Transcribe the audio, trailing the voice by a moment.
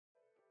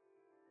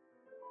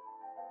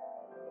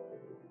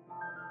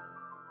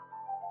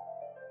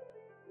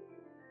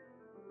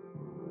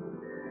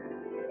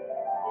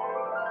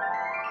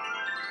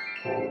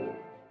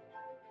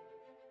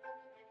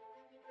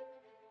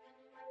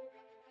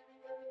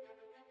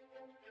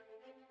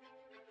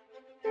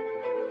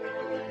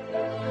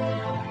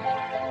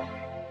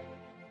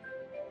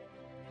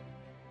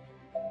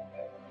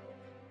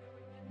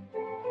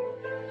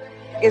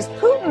Is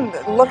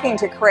Putin looking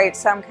to create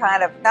some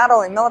kind of not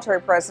only military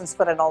presence,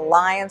 but an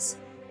alliance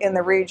in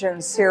the region,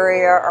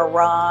 Syria,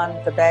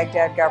 Iran, the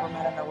Baghdad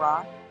government in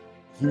Iraq?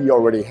 He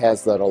already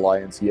has that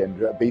alliance,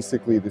 and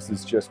basically this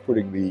is just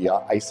putting the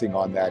icing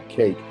on that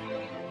cake.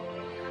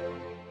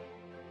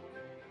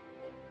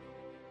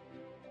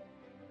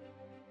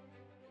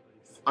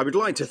 I would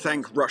like to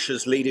thank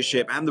Russia's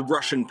leadership and the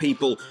Russian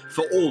people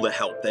for all the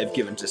help they've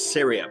given to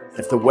Syria.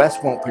 If the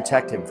West won't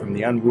protect him from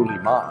the unruly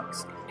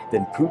mobs,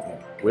 then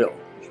Putin will.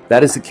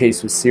 That is the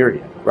case with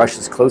Syria,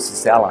 Russia's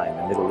closest ally in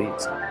the Middle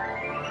East.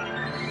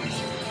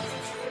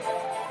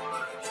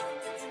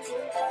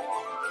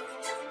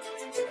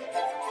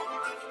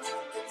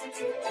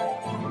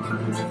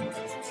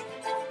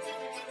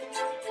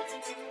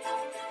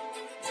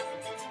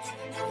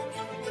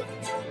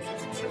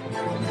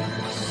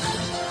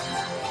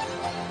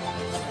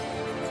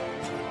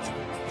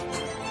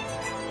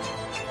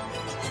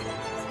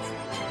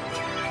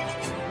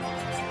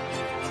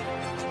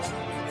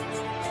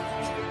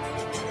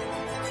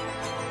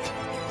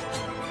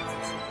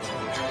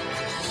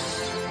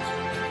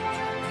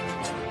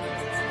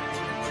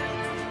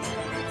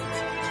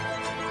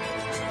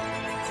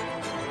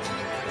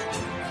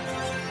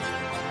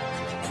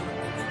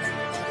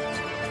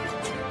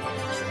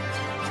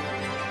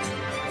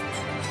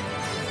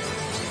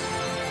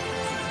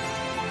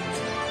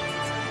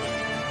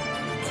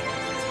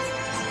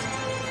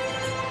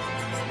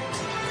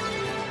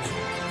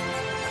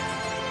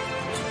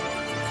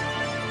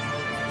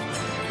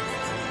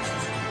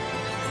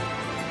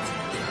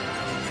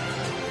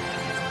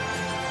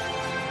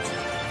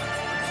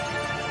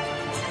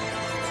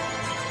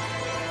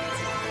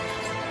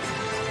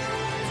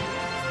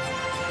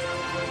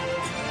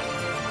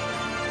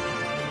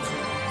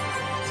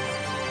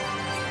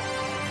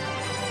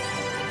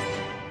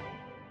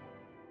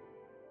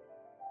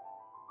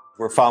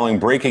 We're following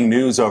breaking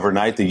news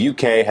overnight. The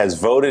UK has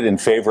voted in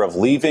favor of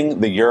leaving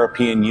the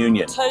European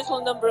Union. The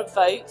total number of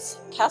votes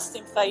cast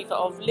in favour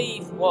of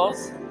leave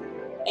was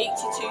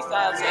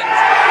 82,000.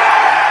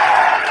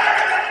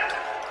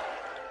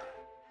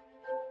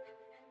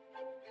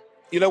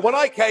 You know, when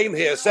I came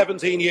here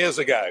 17 years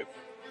ago,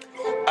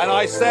 and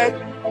I said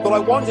that I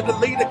wanted to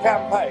lead a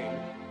campaign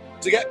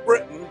to get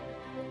Britain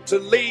to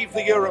leave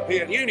the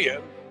European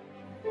Union,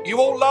 you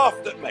all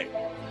laughed at me.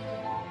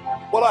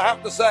 Well, I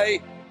have to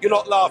say, you're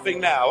not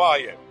laughing now, are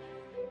you?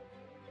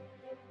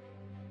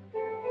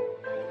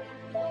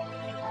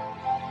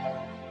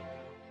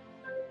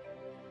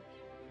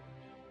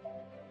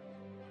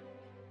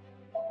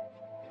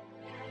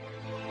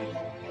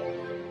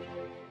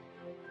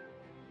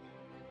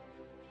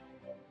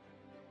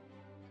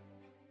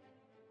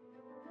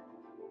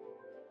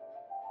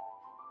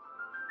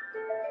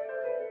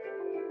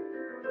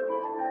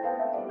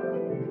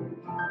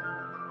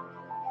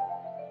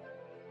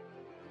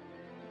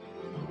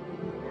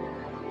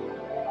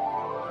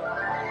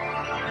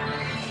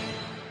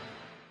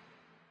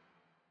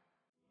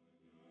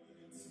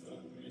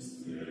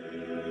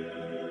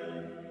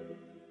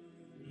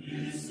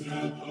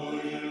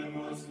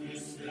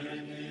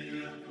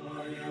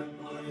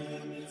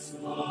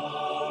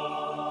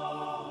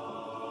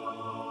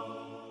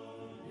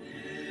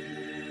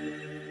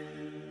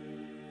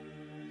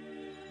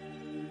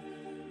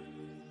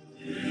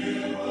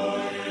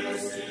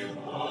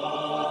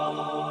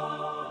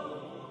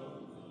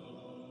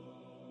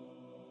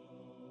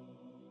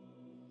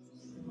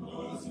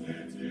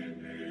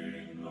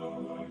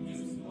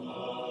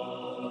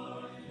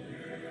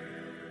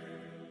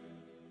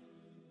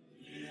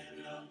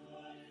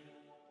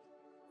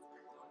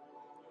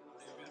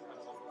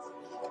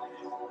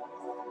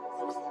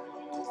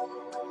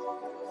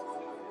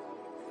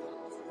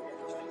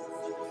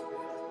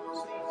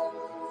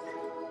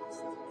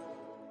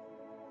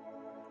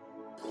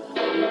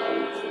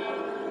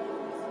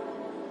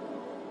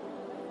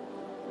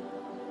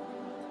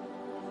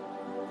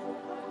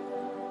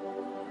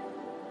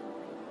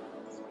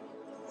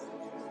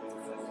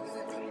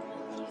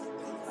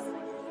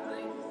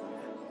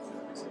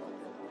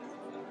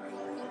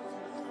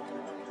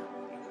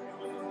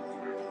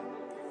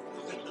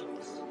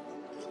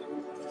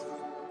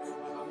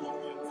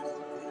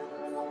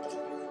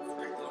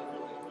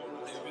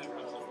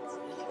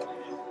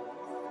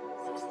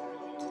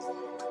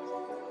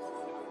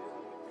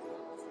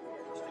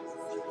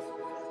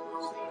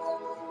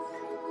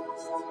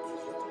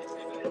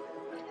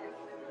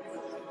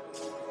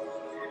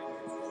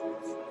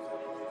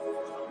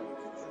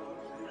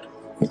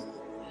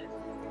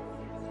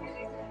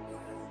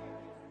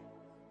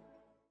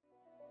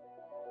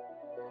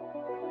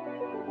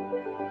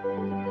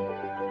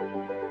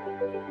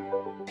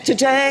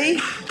 Today,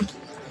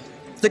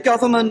 the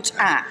government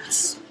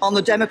acts on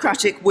the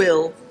democratic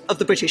will of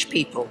the British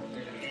people,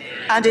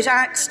 and it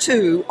acts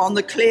too on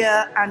the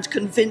clear and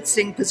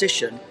convincing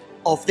position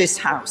of this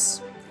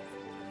House.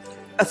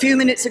 A few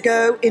minutes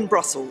ago in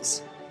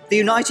Brussels, the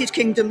United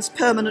Kingdom's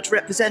permanent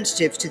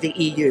representative to the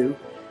EU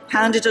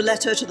handed a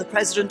letter to the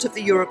President of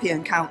the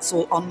European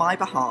Council on my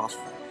behalf,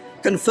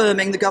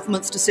 confirming the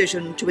government's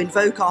decision to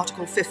invoke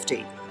Article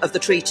 50 of the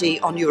Treaty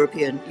on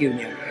European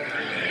Union.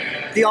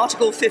 The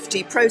Article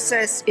 50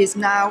 process is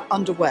now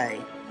underway,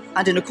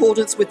 and in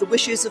accordance with the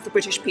wishes of the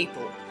British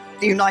people,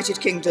 the United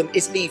Kingdom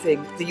is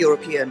leaving the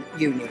European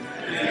Union.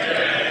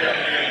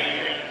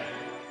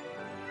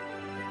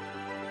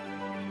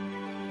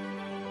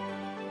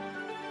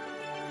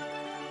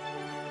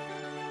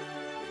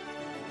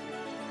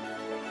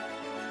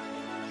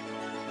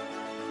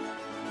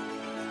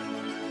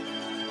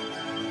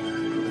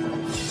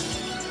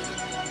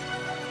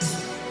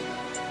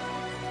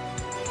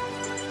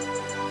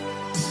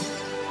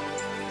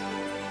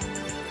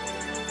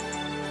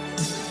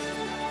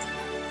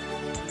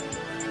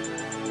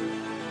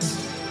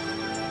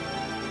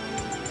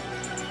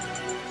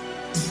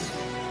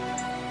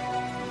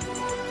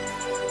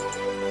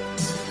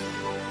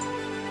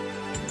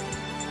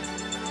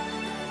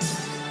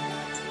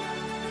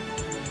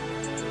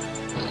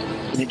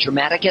 In a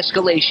dramatic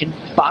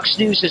escalation, Fox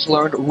News has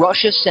learned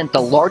Russia sent the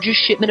largest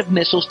shipment of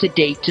missiles to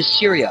date to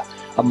Syria,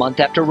 a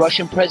month after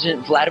Russian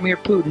President Vladimir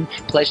Putin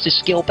pledged to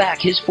scale back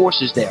his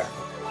forces there.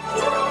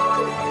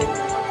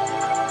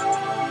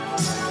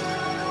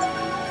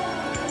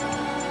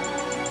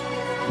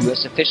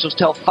 U.S. officials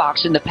tell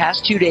Fox in the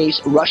past 2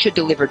 days, Russia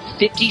delivered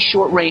 50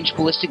 short-range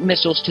ballistic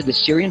missiles to the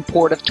Syrian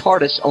port of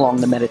Tartus along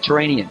the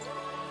Mediterranean.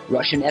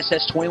 Russian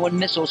SS-21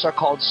 missiles are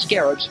called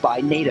Scarabs by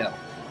NATO,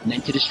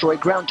 meant to destroy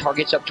ground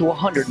targets up to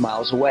 100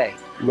 miles away.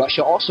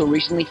 Russia also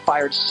recently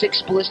fired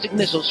 6 ballistic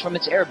missiles from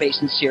its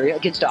airbase in Syria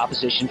against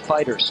opposition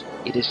fighters.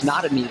 It is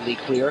not immediately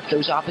clear if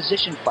those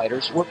opposition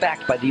fighters were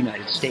backed by the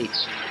United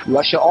States.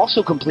 Russia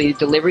also completed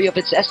delivery of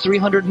its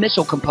S-300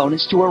 missile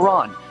components to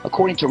Iran,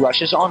 according to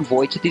Russia's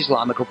envoy to the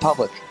Islamic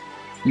Republic.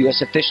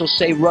 U.S. officials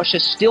say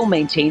Russia still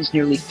maintains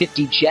nearly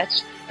 50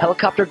 jets,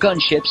 helicopter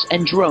gunships,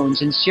 and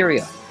drones in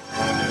Syria.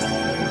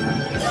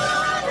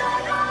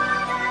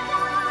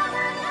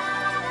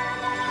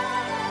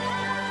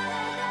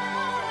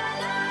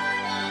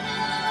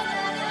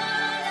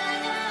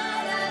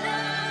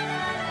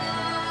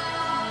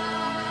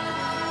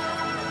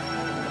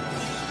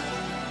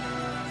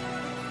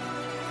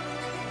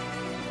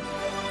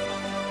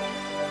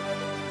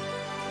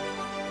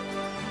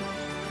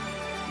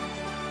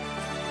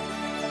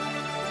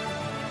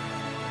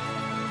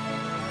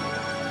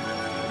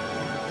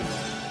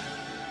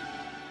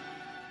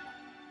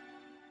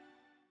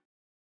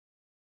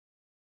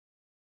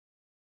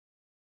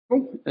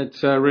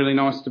 It's really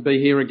nice to be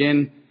here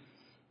again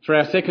for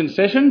our second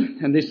session,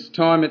 and this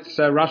time it's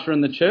Russia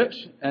and the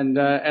Church. And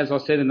as I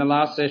said in the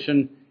last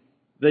session,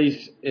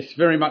 it's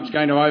very much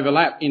going to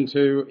overlap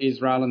into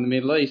Israel and the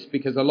Middle East,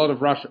 because a lot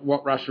of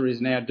what Russia is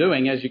now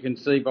doing, as you can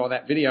see by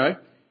that video,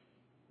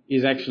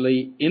 is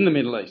actually in the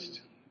Middle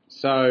East.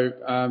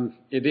 So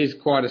it is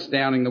quite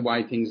astounding the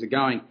way things are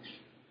going.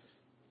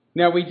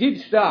 Now we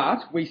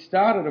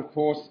started, of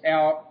course,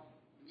 our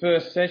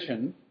first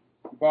session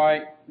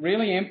by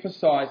really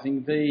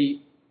emphasising the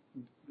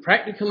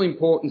practical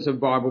importance of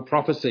Bible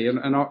prophecy,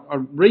 and I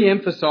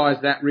re-emphasise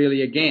that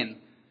really again.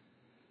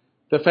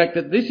 The fact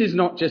that this is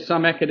not just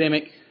some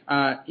academic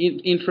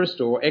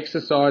interest or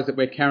exercise that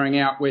we're carrying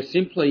out. We're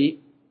simply,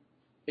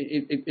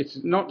 it's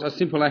not a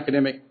simple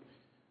academic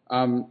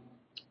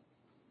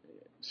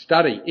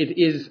study. It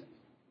is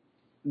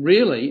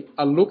really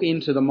a look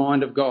into the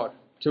mind of God,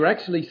 to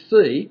actually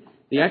see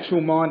the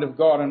actual mind of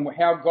God and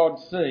how God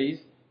sees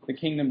the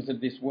kingdoms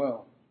of this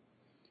world.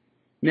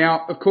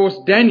 Now, of course,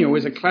 Daniel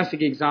is a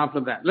classic example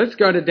of that. Let's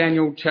go to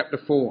Daniel chapter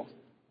 4.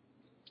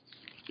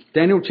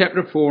 Daniel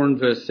chapter 4 and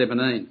verse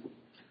 17.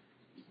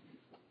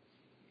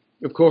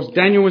 Of course,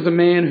 Daniel was a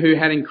man who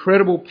had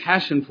incredible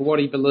passion for what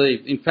he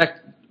believed. In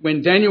fact,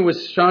 when Daniel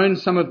was shown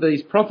some of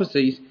these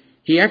prophecies,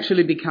 he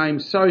actually became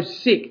so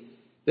sick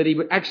that he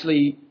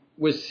actually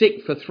was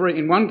sick for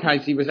in one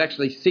case, he was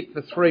actually sick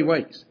for 3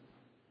 weeks.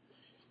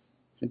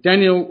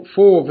 Daniel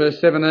 4 verse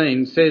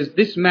 17 says,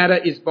 "This matter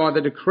is by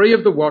the decree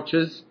of the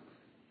watchers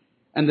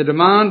and the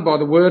demand by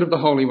the word of the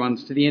holy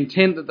ones, to the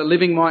intent that the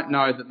living might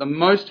know that the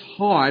Most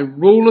High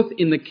ruleth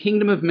in the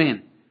kingdom of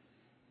men,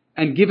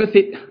 and giveth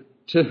it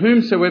to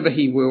whomsoever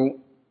he will,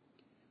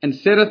 and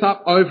setteth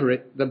up over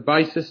it the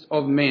basest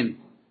of men."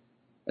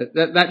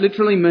 That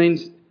literally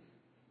means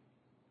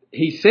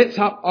he sets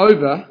up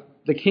over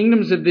the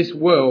kingdoms of this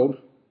world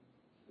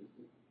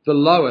the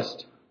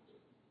lowest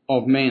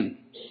of men.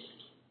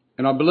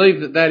 And I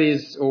believe that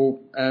is,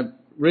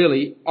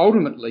 really,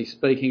 ultimately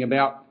speaking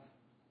about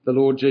the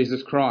Lord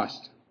Jesus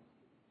Christ.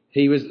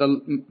 He was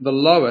the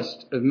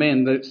lowest of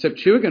men. The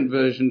Septuagint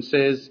version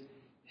says,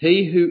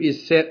 "He who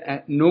is set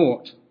at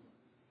naught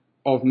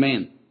of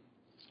men."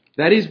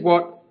 That is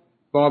what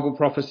Bible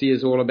prophecy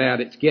is all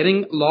about. It's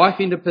getting life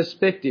into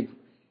perspective.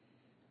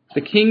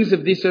 The kings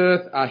of this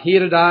earth are here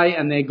today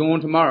and they're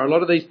gone tomorrow. A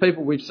lot of these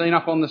people we've seen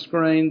up on the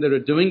screen that are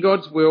doing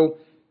God's will,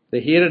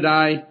 they're here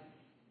today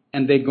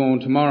and they're gone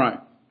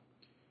tomorrow.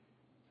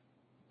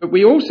 But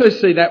we also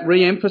see that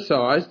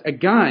re-emphasised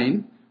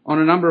again on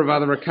a number of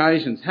other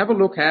occasions. Have a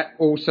look at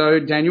also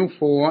Daniel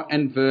 4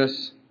 and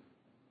verse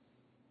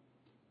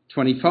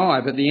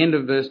 25, at the end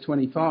of verse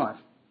 25.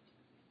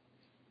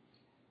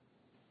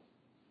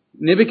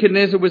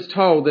 Nebuchadnezzar was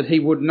told that he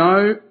would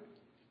know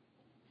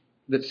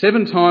that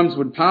 7 times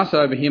would pass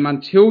over him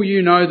until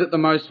you know that the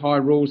Most High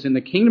rules in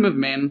the kingdom of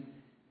men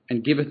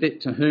and giveth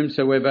it to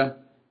whomsoever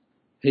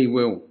he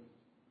will.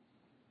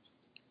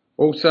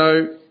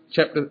 Also,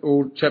 chapter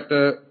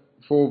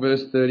 4,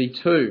 verse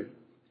 32.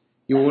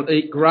 You will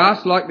eat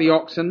grass like the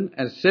oxen,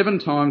 as 7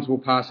 times will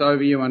pass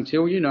over you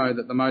until you know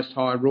that the Most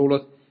High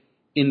ruleth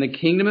in the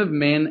kingdom of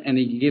men and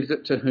he gives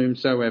it to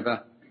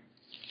whomsoever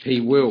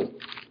he will.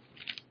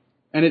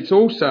 And it's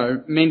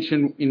also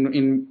mentioned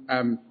in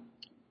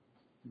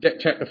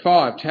chapter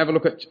 5. To have a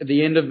look at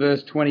the end of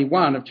verse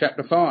 21 of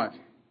chapter 5.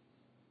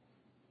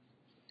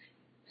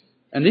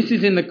 And this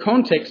is in the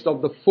context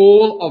of the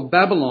fall of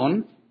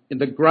Babylon, in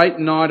the great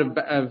night of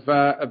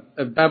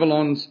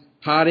Babylon's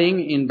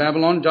partying in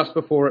Babylon just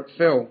before it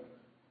fell.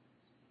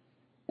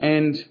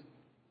 And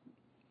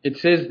it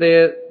says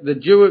there, the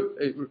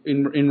Jew,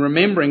 in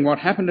remembering what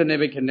happened to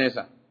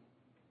Nebuchadnezzar,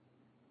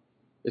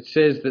 it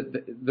says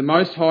that the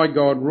Most High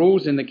God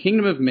rules in the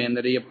kingdom of men,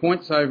 that he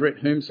appoints over it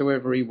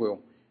whomsoever he will.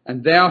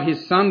 And thou,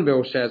 his son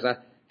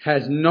Belshazzar,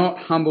 has not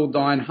humbled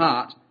thine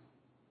heart,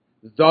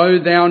 though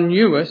thou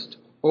knewest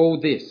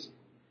all this.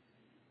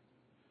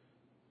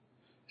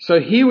 So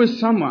here was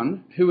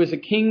someone who was a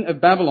king of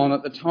Babylon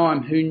at the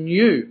time who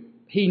knew.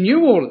 He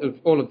knew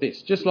all of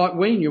this, just like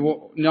we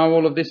know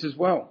all of this as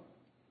well.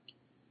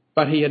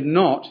 But he had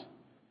not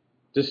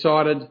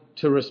decided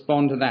to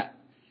respond to that.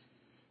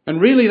 And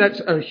really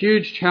that's a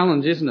huge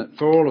challenge, isn't it,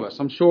 for all of us?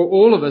 I'm sure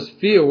all of us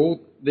feel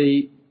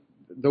the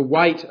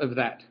weight of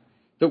that.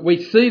 That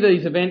we see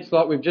these events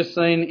like we've just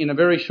seen in a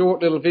very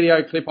short little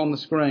video clip on the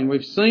screen.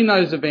 We've seen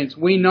those events.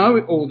 We know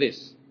all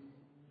this.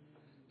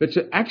 But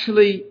to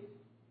actually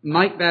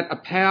make that a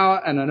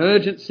power and an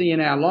urgency in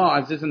our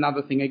lives is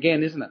another thing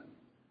again, isn't it?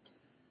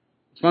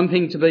 It's one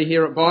thing to be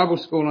here at Bible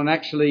school and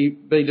actually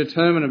be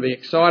determined and be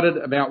excited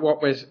about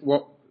what is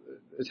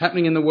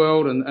happening in the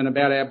world and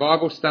about our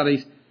Bible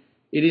studies.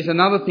 It is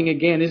another thing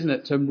again, isn't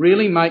it, to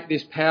really make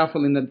this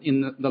powerful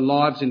in the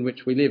lives in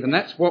which we live. And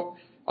that's what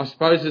I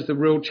suppose is the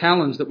real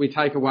challenge that we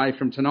take away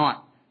from tonight.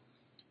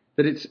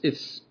 That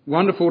it's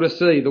wonderful to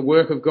see the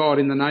work of God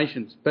in the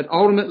nations. But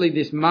ultimately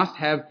this must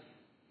have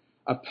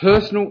a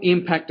personal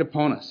impact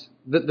upon us.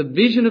 That the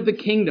vision of the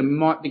kingdom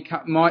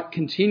might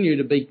continue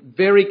to be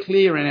very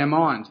clear in our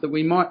minds. That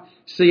we might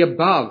see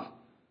above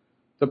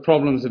the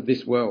problems of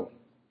this world.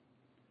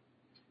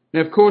 Now,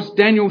 of course,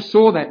 Daniel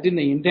saw that, didn't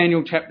he, in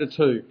Daniel chapter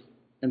 2.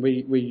 And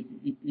we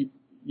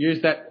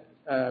used that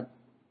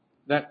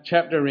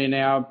chapter in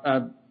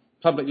our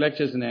public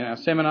lectures and in our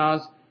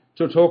seminars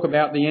to talk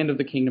about the end of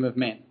the kingdom of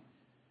men.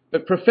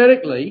 But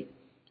prophetically,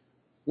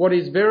 what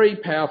is very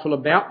powerful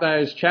about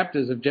those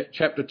chapters of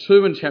chapter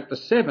 2 and chapter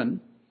 7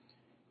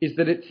 is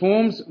that it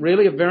forms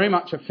really very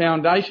much a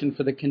foundation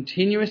for the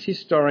continuous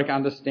historic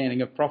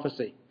understanding of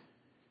prophecy.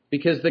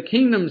 Because the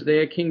kingdoms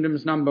there,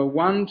 kingdoms number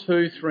 1,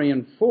 2, 3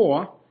 and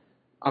 4,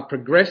 are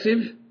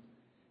progressive,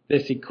 they're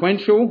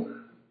sequential,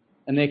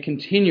 and they're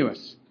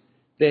continuous.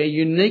 They're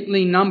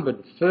uniquely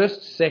numbered,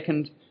 1st,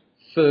 2nd,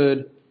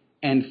 3rd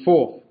and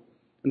 4th.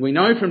 And we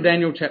know from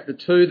Daniel chapter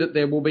 2 that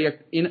there will be,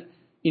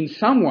 in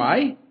some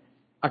way,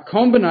 a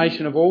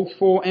combination of all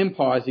 4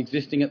 empires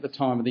existing at the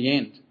time of the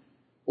end,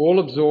 all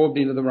absorbed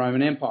into the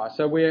Roman Empire.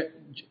 So we're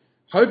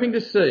hoping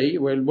to see,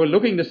 we're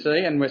looking to see,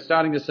 and we're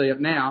starting to see it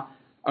now,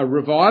 a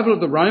revival of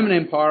the Roman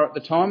Empire at the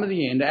time of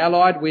the end,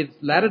 allied with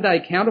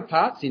latter-day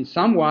counterparts in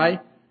some way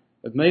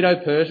of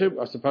Medo-Persia,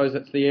 I suppose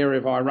that's the area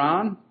of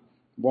Iran,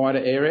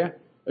 wider area,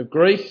 of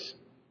Greece,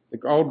 the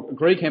old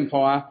Greek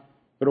Empire,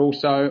 but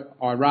also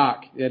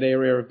Iraq, that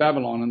area of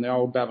Babylon and the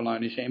old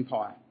Babylonish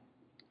Empire.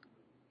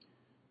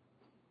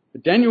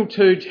 But Daniel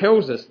 2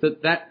 tells us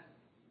that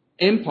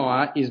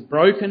empire is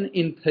broken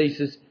in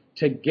pieces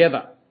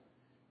together.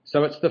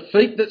 So it's the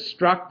feet that's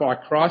struck by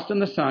Christ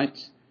and the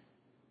saints,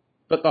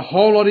 but the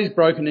whole lot is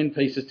broken in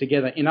pieces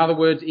together. In other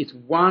words, it's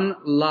one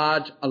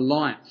large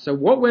alliance. So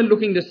what we're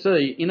looking to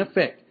see, in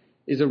effect,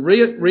 is a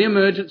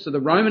re-emergence of the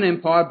Roman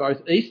Empire,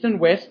 both east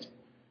and west,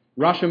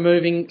 Russia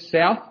moving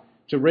south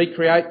to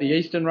recreate the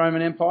Eastern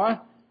Roman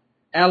Empire,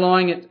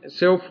 allying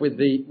itself with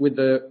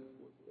the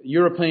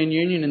European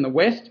Union in the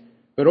west,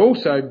 but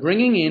also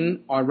bringing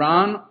in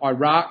Iran,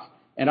 Iraq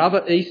and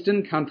other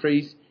eastern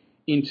countries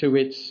into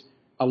its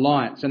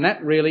alliance. And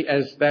that really,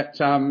 as that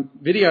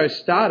video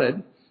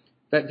started,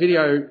 that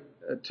video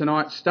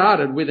tonight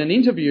started with an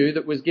interview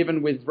that was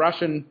given with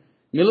Russian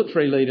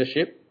military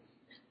leadership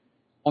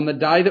on the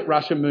day that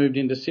Russia moved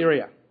into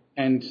Syria.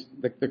 And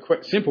the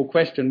simple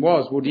question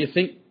was, well, do you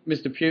think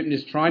Mr. Putin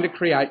is trying to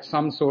create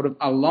some sort of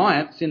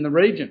alliance in the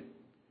region?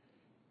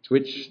 To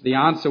which the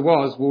answer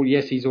was, well,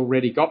 yes, he's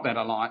already got that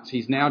alliance.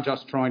 He's now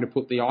just trying to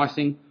put the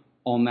icing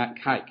on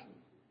that cake.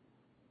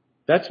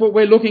 That's what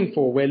we're looking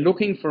for. We're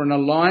looking for an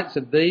alliance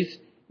of these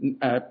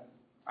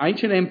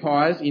ancient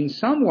empires in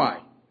some way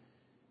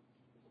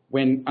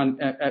when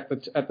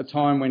at the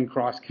time when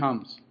Christ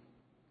comes.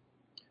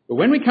 But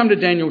when we come to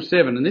Daniel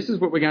 7, and this is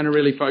what we're going to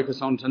really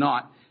focus on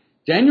tonight,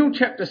 Daniel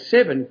chapter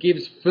 7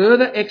 gives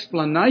further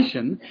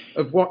explanation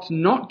of what's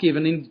not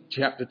given in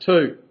chapter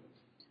 2.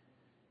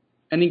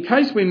 And in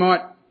case we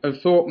might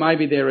have thought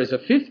maybe there is a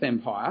fifth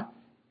empire,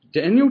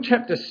 Daniel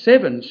chapter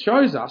 7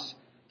 shows us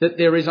that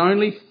there is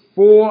only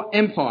 4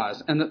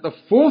 empires and that the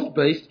fourth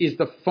beast is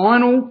the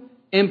final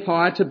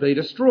empire to be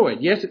destroyed.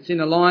 Yes, it's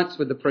in alliance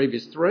with the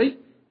previous 3,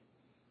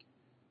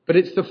 but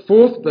it's the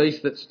fourth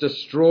beast that's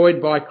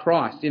destroyed by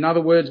Christ. In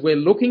other words, we're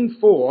looking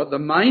for the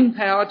main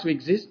power to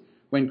exist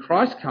when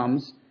Christ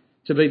comes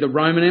to be the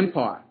Roman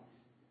Empire.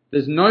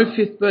 There's no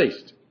fifth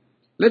beast.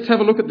 Let's have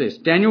a look at this.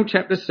 Daniel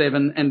chapter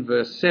 7 and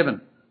verse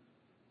 7.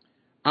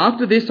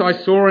 After this I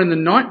saw in the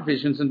night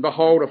visions, and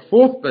behold, a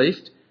fourth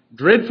beast,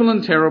 dreadful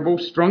and terrible,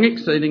 strong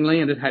exceedingly,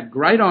 and it had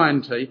great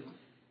iron teeth.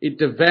 It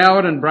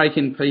devoured and brake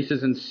in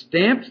pieces and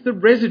stamped the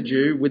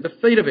residue with the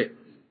feet of it.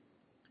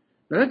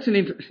 Now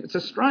it's a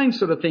strange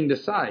sort of thing to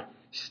say.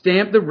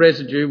 Stamp the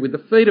residue with the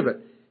feet of it.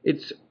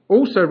 It's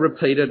also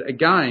repeated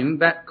again,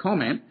 that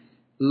comment,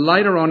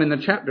 later on in the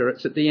chapter.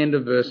 It's at the end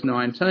of verse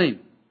 19.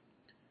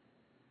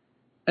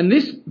 And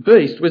this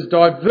beast was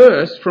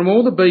diverse from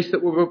all the beasts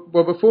that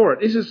were before it.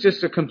 This is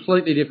just a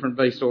completely different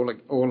beast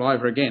all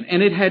over again.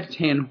 And it had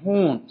 10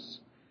 horns.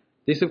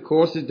 This, of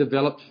course, is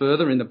developed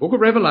further in the book of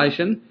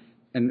Revelation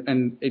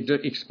and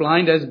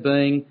explained as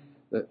being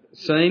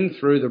seen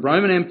through the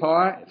Roman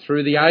Empire,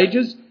 through the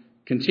ages,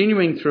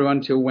 continuing through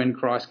until when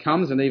Christ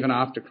comes and even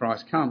after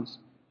Christ comes.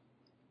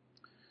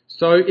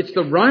 So it's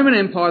the Roman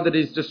Empire that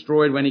is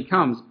destroyed when he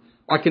comes.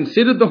 I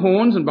considered the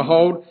horns, and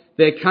behold,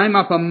 there came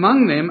up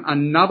among them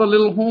another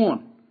little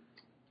horn.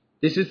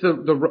 This is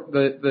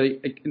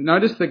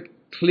notice the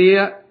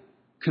clear,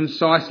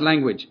 concise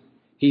language.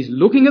 He's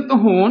looking at the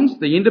horns,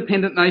 the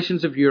independent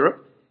nations of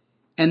Europe,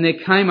 and there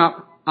came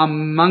up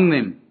among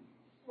them.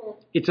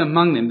 It's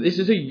among them. This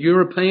is a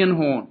European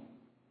horn.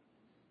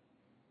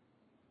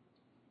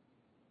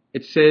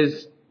 It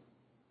says,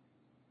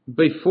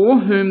 before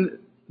whom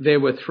there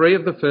were 3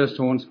 of the first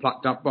horns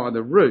plucked up by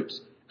the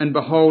roots. And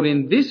behold,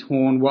 in this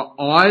horn were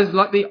eyes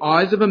like the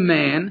eyes of a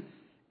man,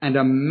 and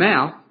a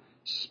mouth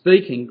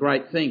speaking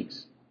great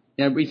things.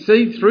 Now we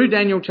see through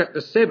Daniel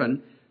chapter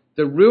 7,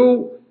 the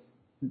real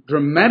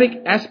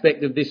dramatic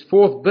aspect of this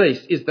fourth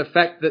beast is the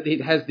fact that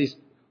it has this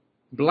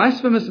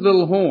blasphemous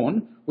little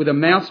horn with a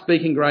mouth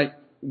speaking great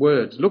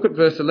words. Look at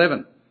verse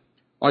 11.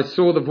 I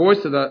saw the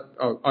voice of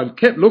I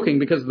kept looking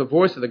because of the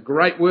voice of the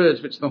great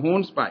words which the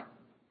horn spake.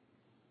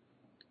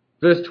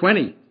 Verse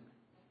 20.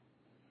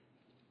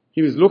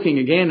 He was looking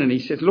again and he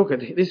said, look,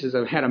 this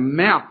had a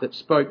mouth that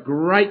spoke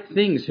great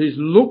things, whose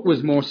look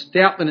was more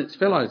stout than its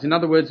fellows. In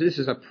other words, this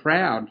is a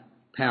proud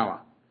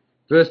power.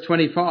 Verse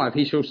 25,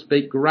 he shall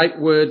speak great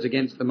words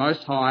against the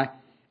Most High,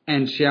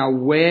 and shall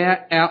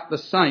wear out the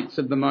saints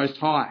of the Most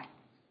High,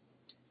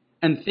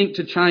 and think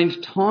to change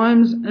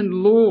times and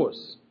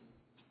laws.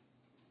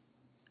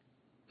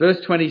 Verse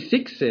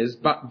 26 says,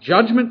 but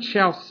judgment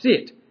shall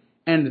sit,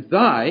 and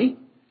they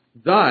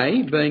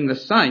being the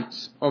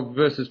saints of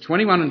verses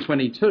 21 and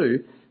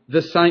 22,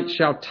 the saints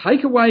shall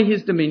take away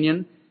his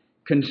dominion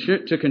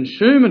to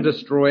consume and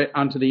destroy it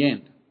unto the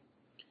end.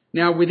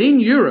 Now within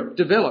Europe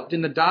developed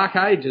in the Dark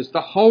Ages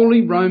the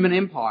Holy Roman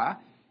Empire,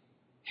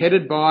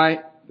 headed by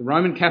the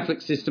Roman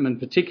Catholic system and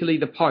particularly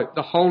the Pope,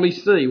 the Holy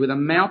See, with a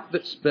mouth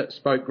that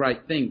spoke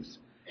great things.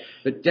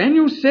 But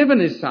Daniel 7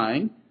 is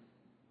saying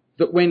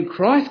that when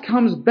Christ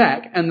comes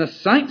back and the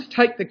saints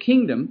take the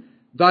kingdom,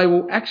 they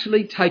will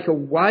actually take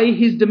away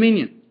his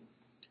dominion.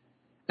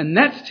 And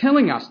that's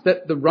telling us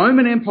that the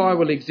Roman Empire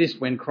will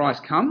exist when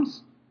Christ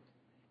comes,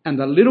 and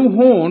the little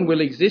horn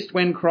will exist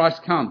when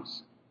Christ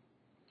comes.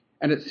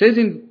 And it says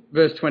in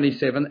verse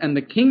 27, and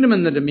the kingdom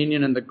and the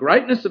dominion and the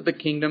greatness of the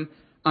kingdom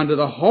under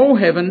the whole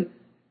heaven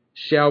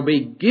shall be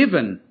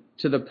given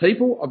to the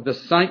people of the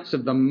saints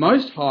of the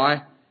Most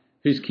High,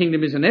 whose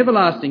kingdom is an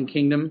everlasting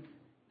kingdom,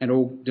 and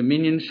all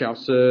dominions shall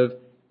serve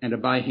and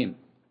obey him.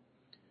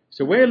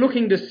 So we're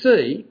looking to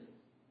see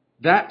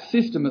that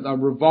system of the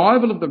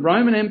revival of the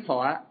Roman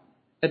Empire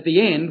at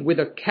the end with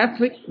a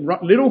Catholic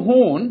little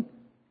horn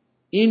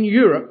in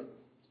Europe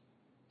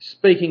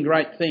speaking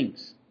great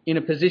things in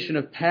a position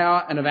of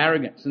power and of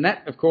arrogance. And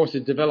that, of course,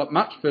 is developed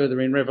much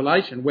further in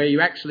Revelation, where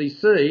you actually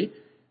see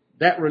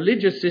that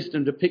religious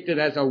system depicted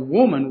as a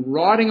woman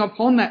riding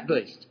upon that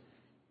beast.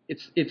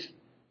 It's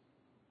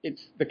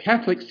the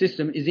Catholic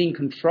system is in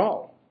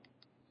control.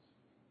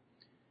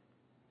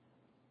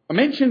 I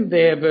mentioned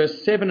there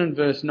verse 7 and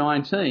verse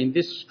 19,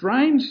 this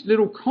strange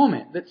little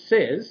comment that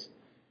says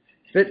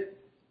that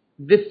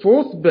the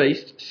fourth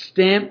beast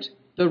stamped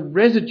the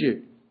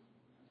residue.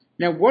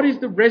 Now, what is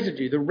the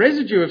residue? The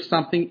residue of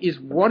something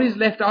is what is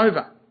left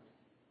over.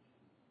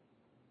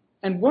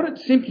 And what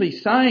it's simply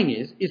saying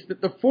is that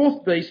the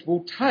fourth beast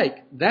will take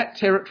that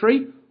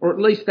territory, or at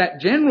least that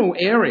general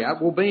area,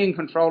 will be in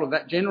control of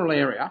that general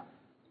area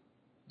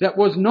that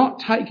was not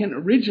taken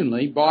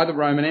originally by the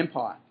Roman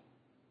Empire.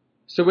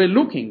 So we're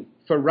looking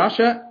for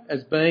Russia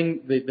as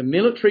being the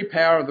military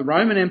power of the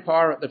Roman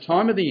Empire at the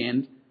time of the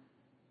end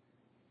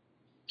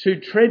to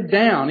tread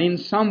down in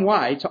some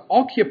way, to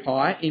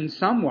occupy in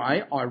some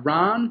way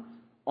Iran,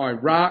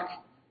 Iraq,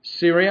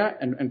 Syria,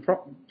 and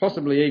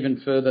possibly even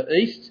further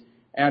east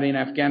out in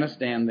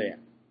Afghanistan there.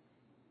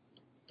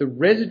 The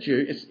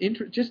residue, it's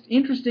just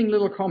interesting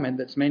little comment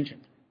that's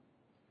mentioned.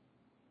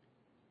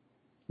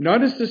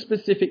 Notice the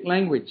specific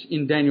language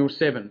in Daniel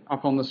 7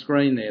 up on the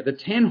screen there. The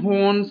 10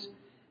 horns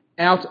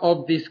out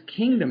of this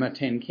kingdom are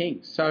 10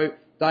 kings. So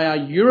they are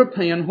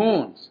European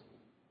horns.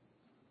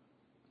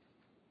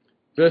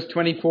 Verse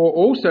 24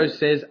 also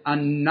says,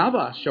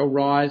 another shall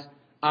rise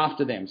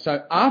after them.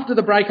 So after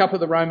the breakup of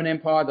the Roman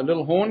Empire, the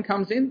little horn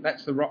comes in.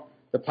 That's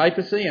the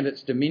papacy and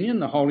its dominion,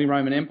 the Holy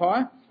Roman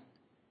Empire.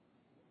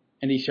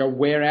 And he shall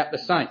wear out the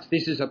saints.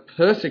 This is a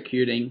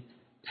persecuting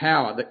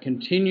power that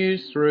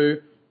continues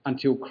through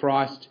until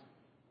Christ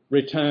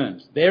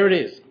returns. There it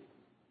is,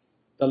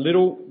 the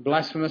little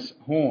blasphemous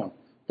horn.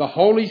 The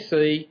Holy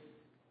See,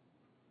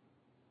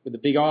 with the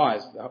big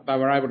eyes, they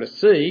were able to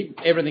see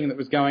everything that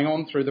was going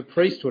on through the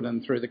priesthood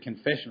and through the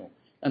confessional.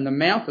 And the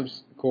mouth, of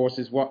course,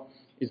 is what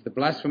is the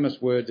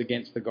blasphemous words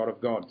against the God of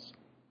gods.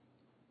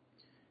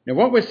 Now,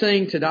 what we're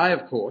seeing today,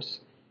 of course,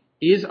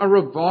 is a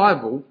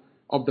revival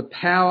of the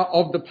power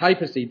of the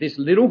papacy, this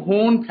little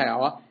horn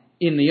power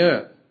in the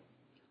earth.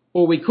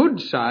 Or we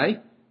could say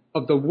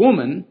of the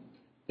woman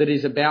that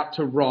is about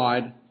to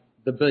ride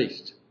the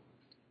beast.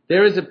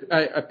 There is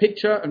a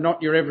picture of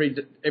not your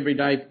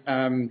everyday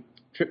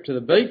trip to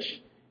the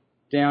beach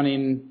down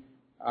in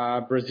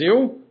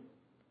Brazil.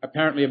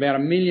 Apparently about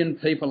 1 million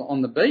people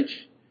on the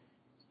beach,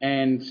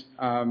 and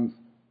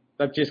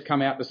they've just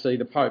come out to see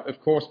the Pope. Of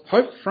course,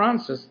 Pope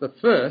Francis I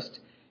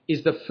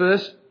is the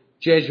first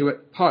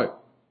Jesuit Pope.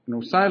 And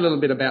we'll say a little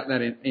bit about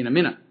that in a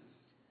minute.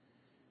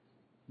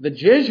 The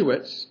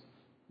Jesuits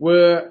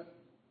were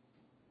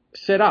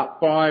set up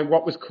by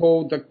what was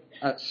called the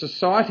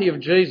Society of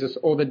Jesus,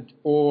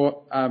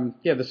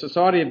 the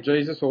Society of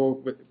Jesus, or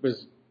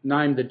was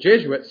named the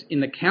Jesuits in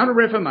the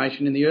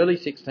Counter-Reformation in the early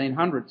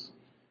 1600s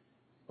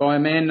by a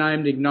man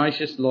named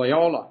Ignatius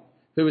Loyola,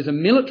 who was a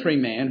military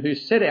man who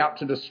set out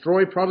to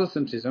destroy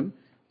Protestantism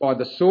by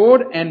the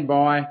sword and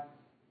by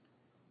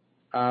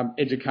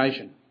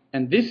education.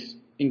 And this,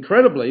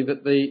 incredibly,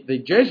 that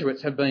the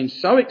Jesuits have been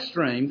so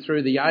extreme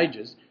through the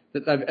ages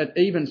that they've at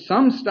even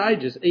some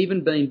stages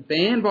even been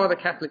banned by the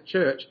Catholic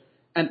Church,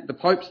 and the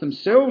popes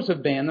themselves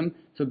have banned them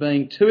for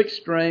being too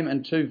extreme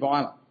and too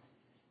violent.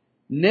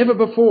 Never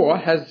before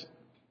has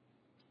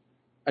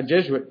a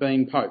Jesuit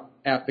been pope.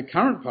 The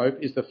current pope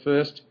is the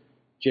first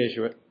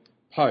Jesuit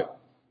pope.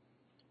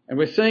 And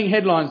we're seeing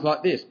headlines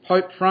like this: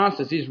 Pope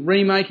Francis is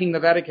remaking the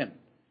Vatican.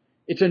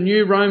 It's a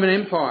new Roman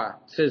Empire,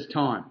 says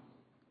Time.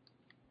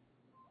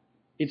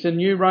 It's a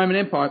new Roman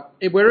Empire.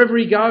 Wherever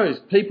he goes,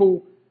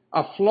 people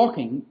are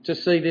flocking to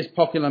see this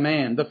popular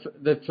man,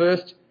 the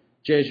first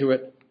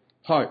Jesuit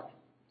pope.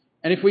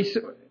 And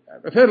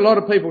I've heard a lot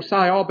of people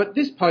say, oh, but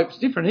this pope's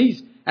different.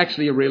 He's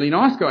actually a really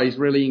nice guy. He's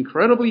really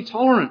incredibly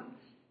tolerant.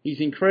 He's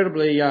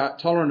incredibly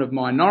tolerant of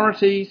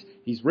minorities.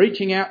 He's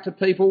reaching out to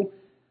people.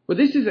 Well,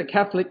 this is a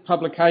Catholic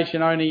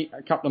publication only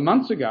a couple of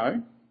months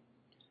ago,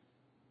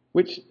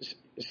 which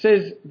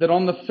says that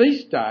on the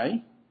feast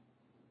day,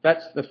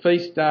 that's the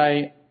feast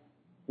day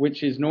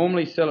which is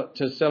normally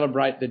to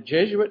celebrate the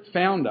Jesuit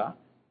founder,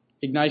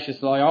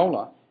 Ignatius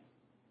Loyola,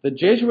 the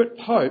Jesuit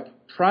Pope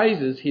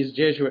praises his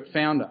Jesuit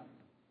founder.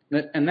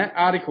 And that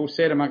article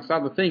said, amongst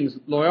other things,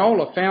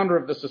 Loyola, founder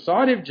of the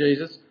Society of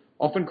Jesus,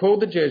 often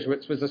called the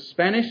Jesuits, was a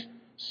Spanish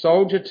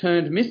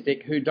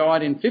soldier-turned-mystic who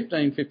died in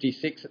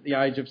 1556 at the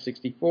age of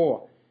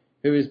 64,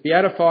 who was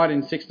beatified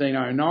in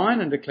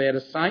 1609 and declared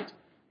a saint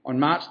on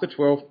March the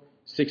 12th,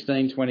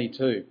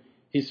 1622.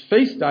 His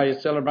feast day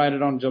is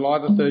celebrated on July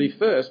the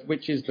 31st,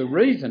 which is the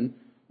reason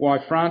why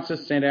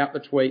Francis sent out the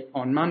tweet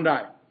on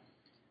Monday.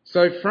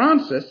 So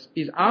Francis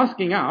is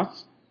asking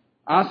us,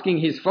 asking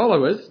his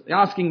followers,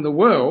 asking the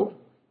world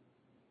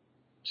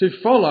to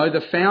follow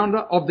the founder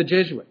of the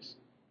Jesuits.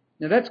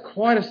 Now that's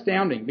quite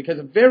astounding, because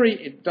it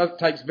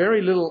takes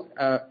very little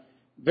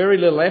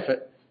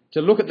effort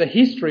to look at the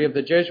history of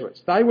the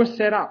Jesuits. They were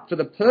set up for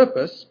the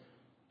purpose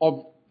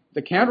of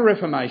the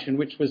Counter-Reformation,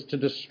 which was to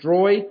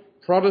destroy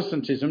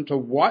Protestantism, to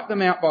wipe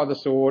them out by the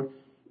sword,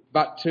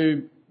 but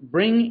to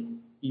bring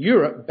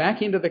Europe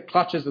back into the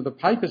clutches of the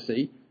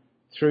papacy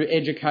through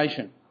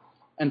education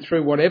and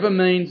through whatever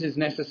means is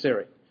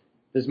necessary.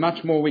 There's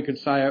much more we could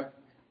say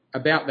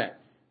about that.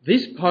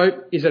 This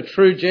Pope is a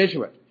true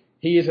Jesuit.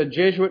 He is a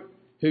Jesuit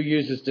who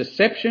uses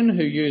deception,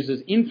 who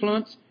uses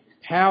influence,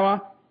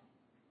 power,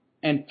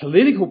 and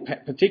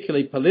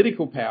particularly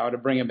political power to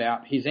bring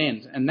about his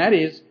ends, and that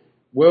is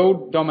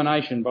world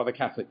domination by the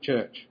Catholic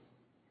Church.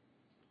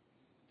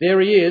 There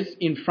he is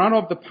in front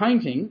of the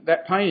painting.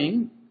 That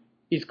painting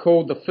is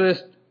called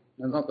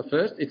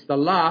it's the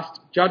Last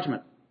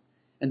Judgment.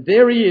 And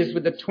there he is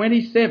with the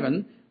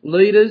 27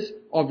 leaders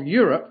of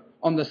Europe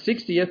on the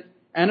 60th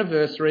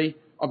anniversary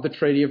of the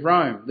Treaty of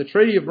Rome. The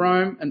Treaty of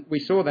Rome, and we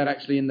saw that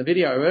actually in the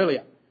video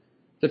earlier.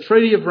 The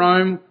Treaty of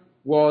Rome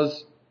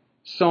was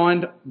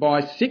signed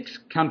by 6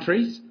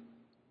 countries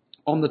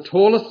on the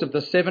tallest of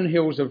the 7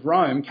 hills of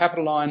Rome,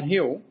 Capitoline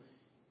Hill,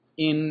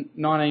 in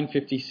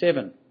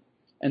 1957.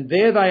 And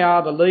there they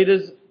are, the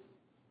leaders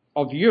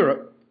of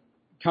Europe,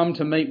 come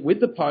to meet with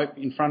the Pope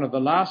in front of the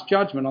Last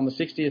Judgment on the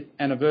 60th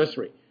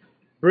anniversary.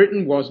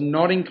 Britain was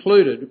not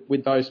included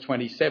with those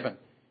 27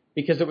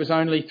 because it was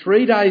only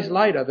 3 days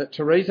later that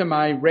Theresa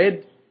May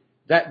read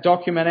that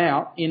document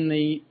out in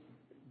the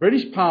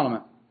British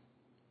Parliament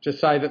to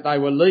say that they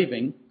were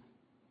leaving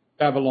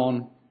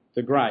Babylon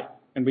the Great.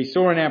 And we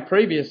saw in our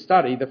previous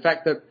study the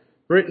fact that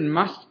Britain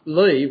must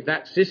leave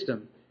that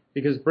system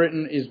because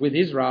Britain is with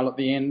Israel at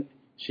the end.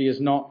 She is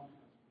not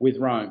with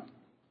Rome.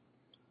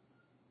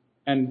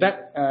 And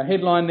that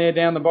headline there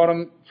down the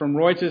bottom from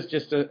Reuters,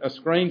 just a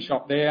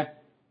screenshot there,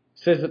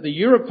 says that the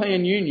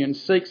European Union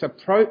seeks a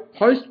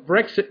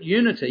post-Brexit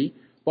unity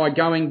by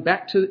going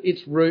back to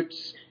its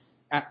roots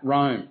at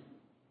Rome.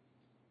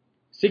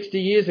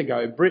 60 years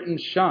ago, Britain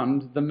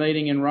shunned the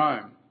meeting in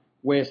Rome,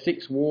 where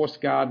 6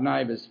 war-scarred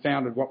neighbours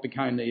founded what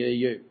became the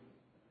EU.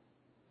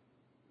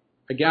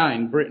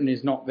 Again, Britain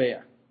is not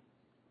there.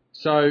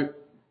 So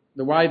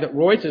the way that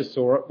Reuters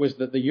saw it was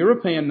that the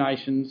European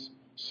nations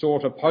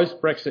sought a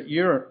post-Brexit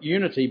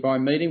unity by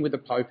meeting with the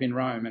Pope in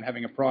Rome and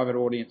having a private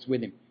audience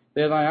with him.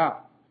 There they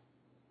are.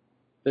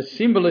 The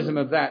symbolism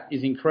of that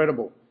is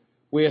incredible.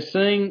 We are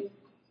seeing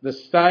the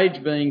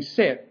stage being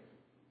set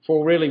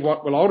for really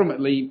what will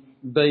ultimately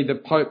be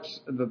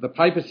the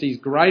papacy's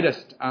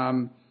greatest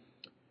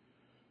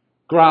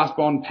grasp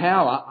on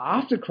power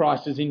after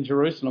Christ is in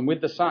Jerusalem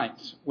with the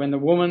saints, when the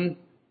woman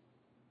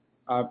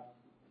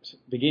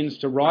begins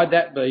to ride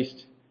that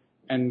beast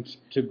and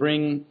to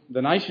bring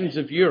the nations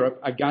of Europe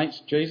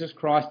against Jesus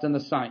Christ and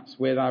the saints,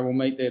 where they will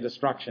meet their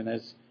destruction,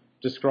 as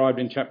described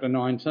in chapter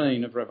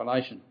 19 of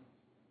Revelation.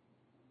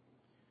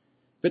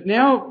 But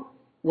now,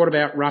 what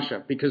about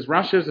Russia? Because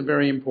Russia is a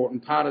very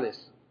important part of this.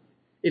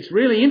 It's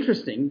really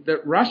interesting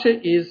that Russia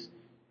is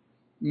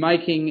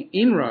making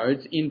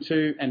inroads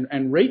into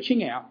and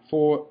reaching out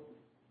for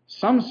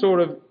some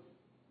sort of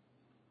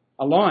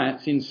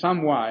alliance in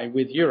some way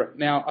with Europe.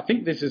 Now, I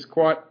think this is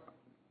quite,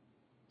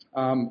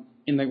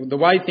 in the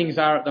way things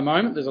are at the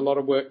moment, there's a lot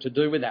of work to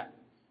do with that.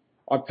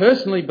 I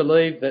personally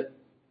believe that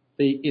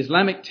the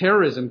Islamic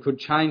terrorism could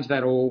change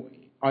that all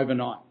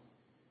overnight.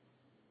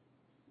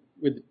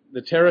 With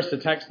the terrorist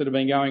attacks that have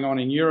been going on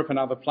in Europe and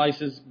other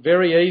places,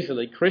 very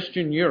easily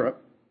Christian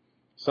Europe,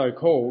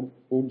 so-called,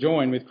 will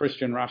join with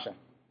Christian Russia.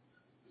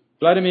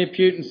 Vladimir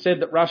Putin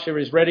said that Russia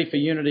is ready for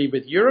unity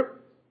with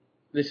Europe.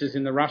 This is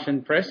in the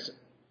Russian press.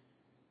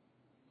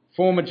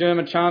 Former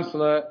German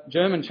Chancellor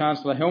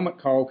Helmut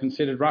Kohl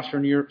considered Russia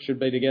and Europe should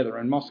be together,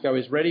 and Moscow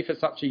is ready for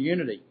such a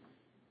unity.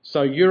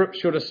 So Europe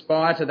should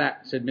aspire to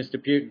that, said Mr.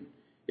 Putin.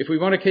 If we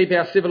want to keep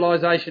our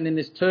civilization in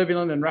this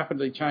turbulent and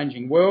rapidly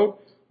changing world,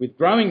 with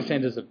growing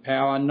centres of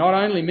power, not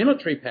only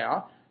military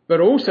power,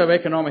 but also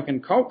economic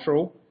and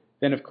cultural,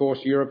 then of course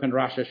Europe and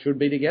Russia should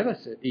be together,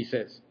 he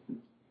says.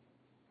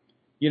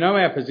 You know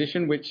our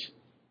position, which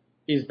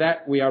is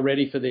that we are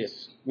ready for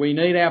this. We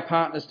need our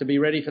partners to be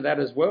ready for that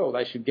as well.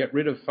 They should get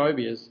rid of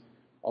phobias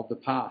of the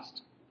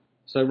past.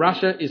 So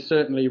Russia is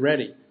certainly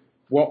ready.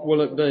 What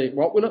will it be?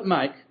 What will it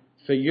make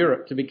for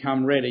Europe to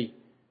become ready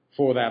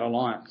for that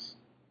alliance?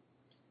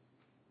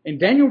 In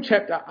Daniel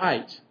chapter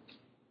 8,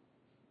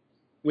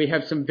 we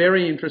have some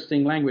very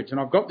interesting language, and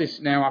I've got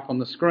this now up on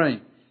the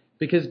screen,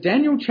 because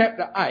Daniel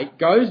chapter 8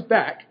 goes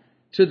back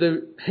to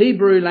the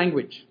Hebrew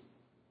language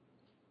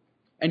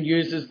and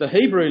uses the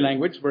Hebrew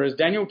language, whereas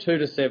Daniel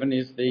 2-7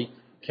 is the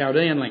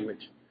Chaldean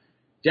language.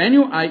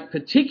 Daniel 8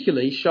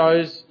 particularly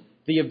shows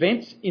the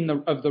events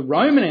of the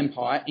Roman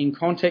Empire in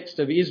context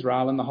of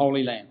Israel and the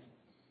Holy Land.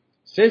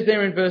 It says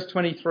there in verse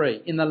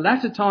 23, in the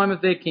latter time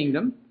of their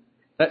kingdom,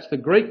 that's the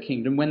Greek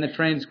kingdom, when the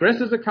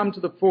transgressors are come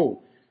to the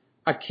full,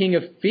 a king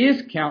of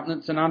fierce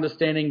countenance and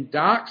understanding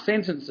dark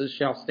sentences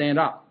shall stand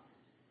up,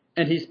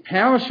 and his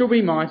power shall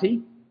be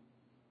mighty,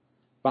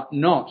 but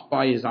not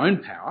by his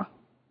own power.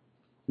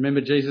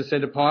 Remember Jesus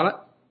said to Pilate,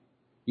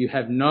 you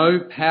have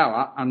no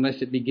power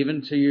unless it be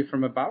given to you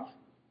from above.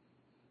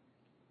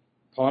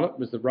 Pilate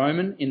was the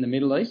Roman in the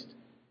Middle East.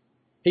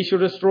 He shall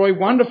destroy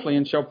wonderfully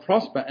and shall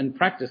prosper and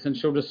practice and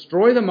shall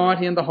destroy the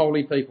mighty and the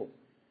holy people.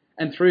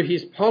 And through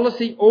his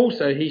policy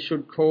also he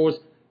should cause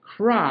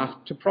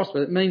craft to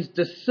prosper. It means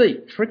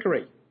deceit,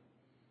 trickery.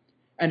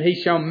 And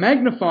he shall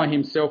magnify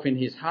himself in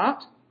his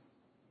heart.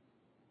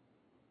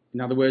 In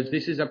other words,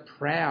 this is a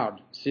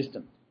proud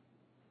system.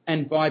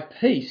 And by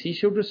peace he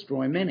shall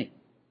destroy many.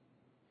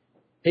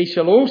 He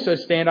shall also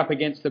stand up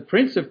against the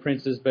prince of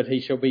princes, but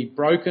he shall be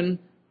broken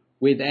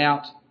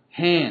without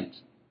hand.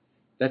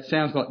 That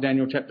sounds like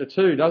Daniel chapter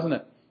 2, doesn't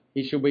it?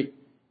 He shall be,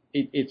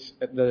 it's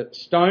the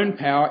stone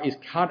power is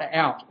cut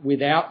out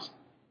without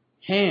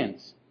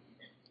hands.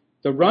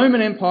 The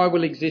Roman Empire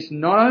will exist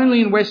not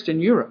only in Western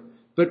Europe,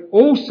 but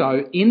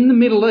also in the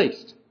Middle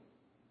East,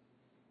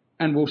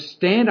 and will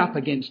stand up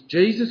against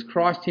Jesus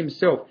Christ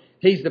himself.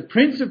 He's the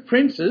Prince of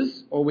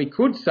Princes, or we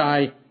could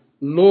say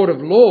Lord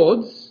of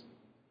Lords,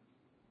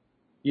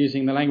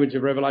 using the language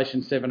of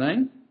Revelation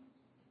 17.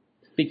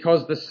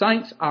 because the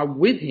saints are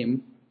with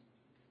him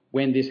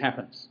when this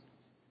happens.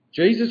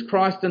 Jesus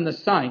Christ and the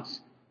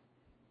saints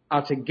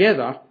are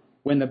together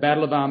when the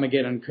Battle of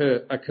Armageddon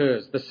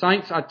occurs. The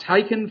saints are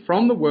taken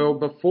from the world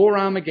before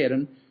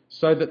Armageddon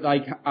so that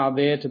they are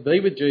there to be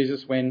with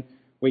Jesus when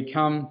we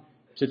come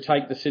to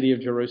take the city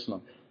of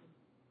Jerusalem.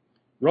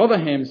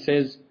 Rotherham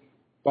says,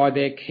 by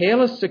their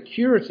careless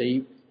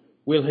security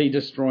will he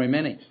destroy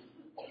many.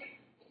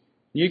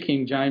 New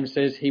King James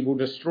says he will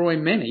destroy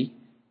many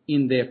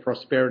in their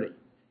prosperity.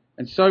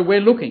 And so we're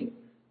looking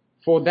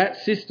for that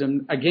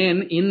system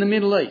again in the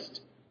Middle East,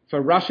 for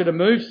Russia to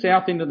move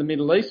south into the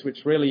Middle East,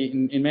 which really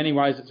in many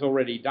ways it's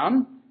already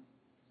done,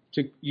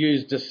 to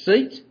use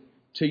deceit,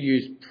 to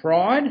use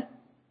pride,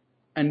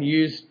 and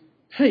use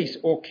peace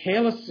or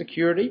careless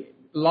security,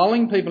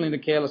 lulling people into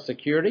careless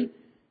security,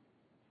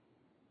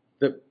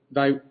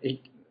 that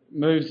he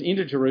moves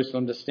into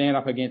Jerusalem to stand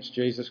up against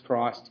Jesus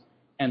Christ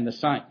and the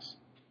saints.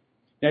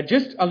 Now,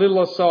 just a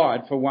little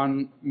aside for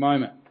one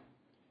moment.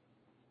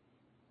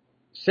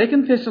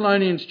 2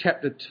 Thessalonians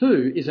chapter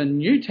 2 is a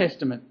New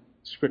Testament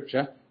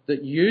scripture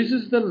that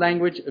uses the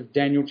language of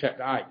Daniel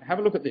chapter 8. Have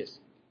a look at this.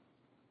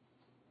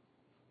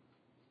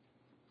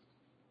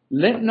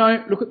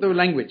 Look at the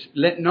language.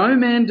 Let no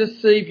man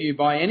deceive you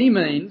by any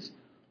means,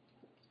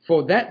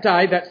 for that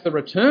day, that's the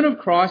return of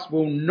Christ,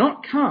 will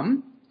not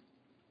come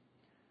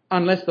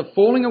unless the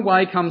falling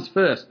away comes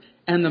first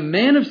and the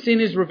man of sin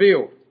is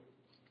revealed.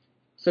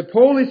 So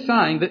Paul is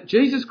saying that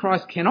Jesus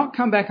Christ cannot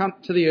come back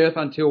up to the earth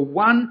until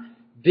one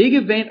big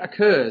event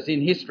occurs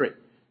in history,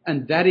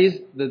 and that is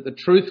that the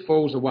truth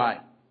falls away.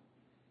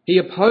 He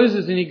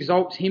opposes and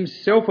exalts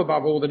himself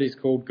above all that is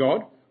called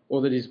God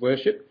or that is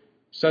worshipped,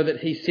 so that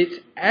he sits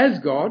as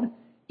God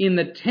in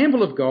the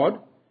temple of God,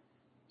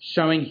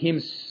 showing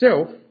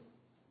himself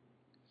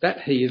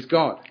that he is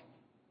God.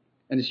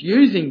 And it's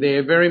using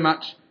there very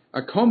much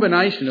a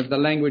combination of the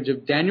language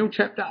of Daniel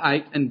chapter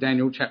 8 and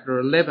Daniel chapter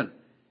 11.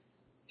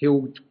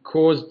 He'll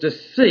cause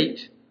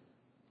deceit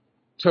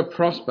to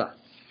prosper.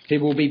 He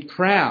will be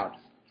proud.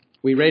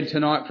 We read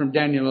tonight from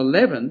Daniel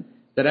 11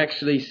 that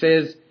actually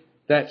says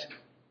that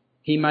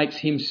he makes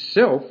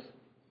himself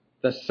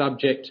the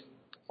subject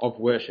of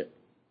worship.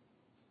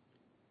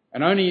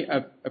 And only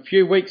a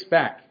few weeks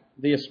back,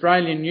 the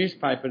Australian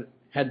newspaper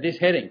had this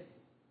heading: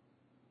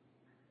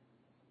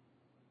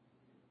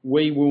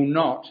 "We will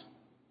not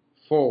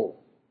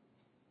fall."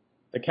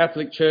 The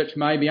Catholic Church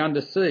may be under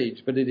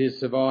siege, but it has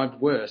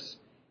survived worse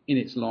in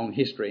its long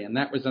history. And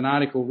that was an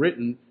article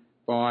written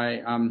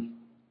by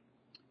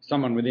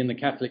someone within the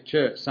Catholic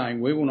Church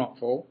saying, we will not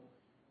fall.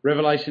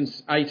 Revelation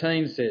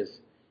 18 says,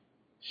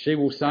 she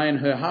will say in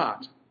her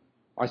heart,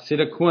 I sit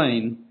a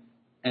queen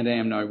and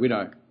am no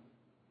widow.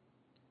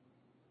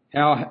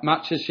 How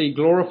much has she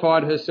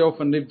glorified herself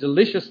and lived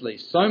deliciously?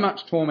 So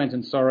much torment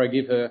and sorrow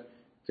give her,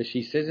 for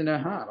she says in her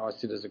heart, I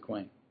sit as a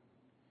queen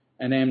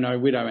and am no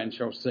widow and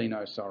shall see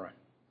no sorrow.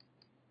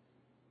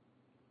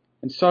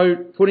 And so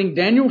putting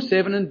Daniel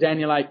 7 and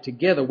Daniel 8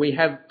 together, we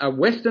have a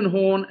western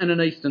horn and an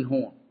eastern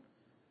horn.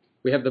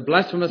 We have the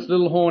blasphemous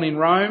little horn in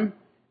Rome,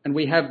 and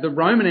we have the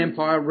Roman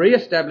Empire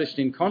re-established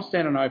in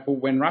Constantinople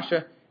when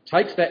Russia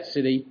takes that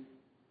city.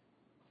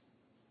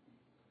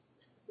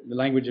 The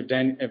language of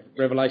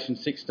Revelation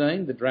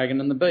 16, the dragon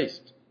and the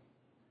beast.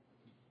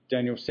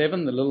 Daniel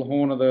 7, the little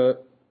horn of the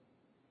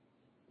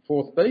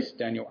fourth beast.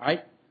 Daniel 8,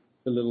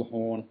 the little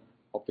horn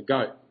of the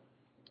goat.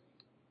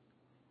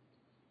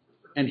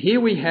 And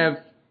here we have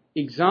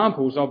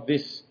examples of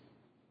this,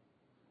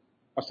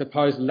 I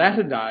suppose,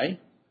 latter-day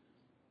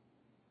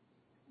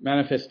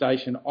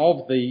manifestation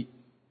of the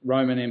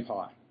Roman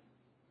Empire,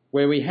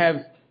 where we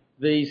have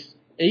these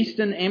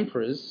Eastern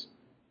emperors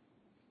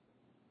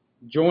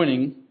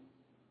joining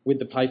with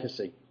the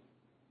papacy.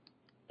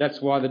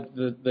 That's why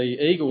the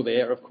eagle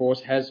there, of course,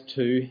 has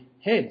two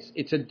heads.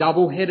 It's a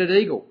double-headed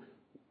eagle.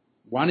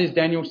 One is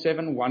Daniel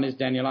 7, one is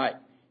Daniel 8.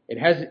 It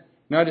has,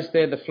 notice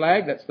there the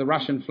flag, that's the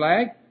Russian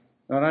flag.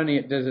 Not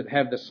only does it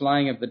have the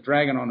slaying of the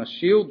dragon on a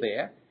shield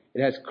there,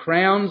 it has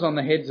crowns on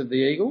the heads of the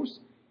eagles,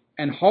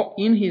 and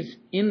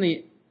in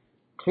the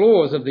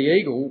claws of the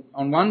eagle,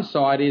 on one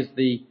side is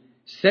the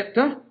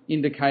scepter,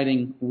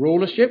 indicating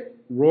rulership,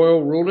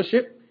 royal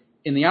rulership.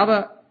 In the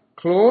other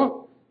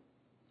claw,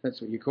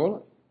 that's what you call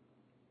it,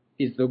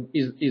 is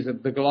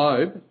the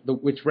globe,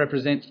 which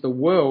represents the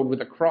world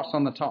with a cross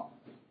on the top,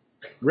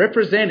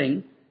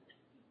 representing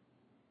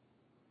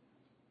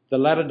the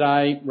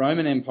latter-day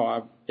Roman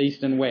Empire,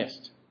 East and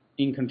West,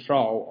 in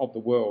control of the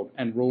world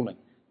and ruling.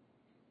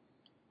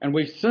 And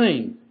we've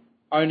seen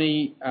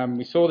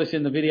we saw this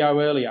in the video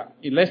earlier,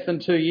 less than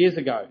 2 years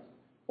ago,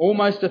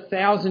 almost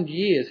 1,000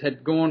 years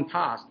had gone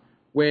past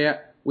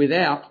where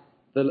without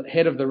the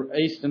head of the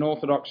Eastern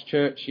Orthodox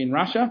Church in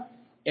Russia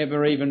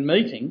ever even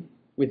meeting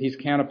with his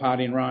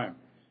counterpart in Rome.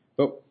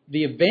 But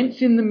the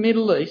events in the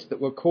Middle East that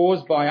were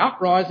caused by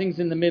uprisings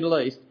in the Middle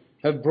East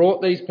have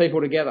brought these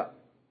people together.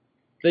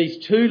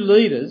 These two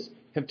leaders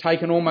have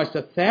taken almost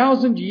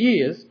 1,000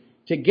 years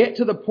to get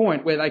to the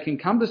point where they can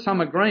come to some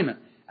agreement.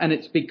 And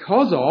it's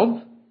because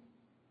of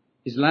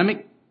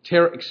Islamic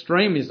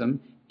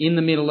extremism in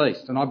the Middle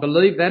East. And I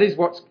believe that is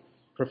what's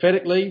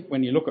prophetically,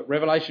 when you look at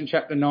Revelation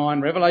chapter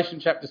 9, Revelation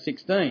chapter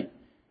 16,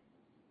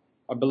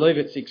 I believe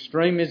it's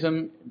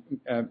extremism,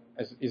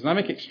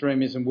 Islamic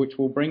extremism, which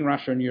will bring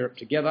Russia and Europe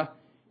together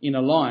in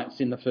alliance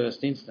in the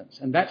first instance.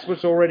 And that's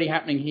what's already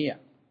happening here.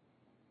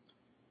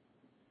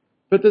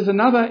 But there's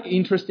another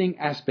interesting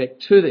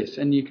aspect to this,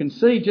 and you can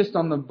see just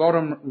on the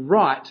bottom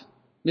right,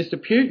 Mr.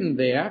 Putin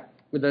there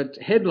with a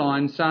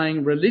headline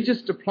saying,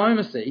 religious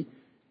diplomacy,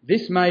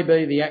 this may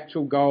be the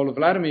actual goal of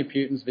Vladimir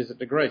Putin's visit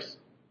to Greece.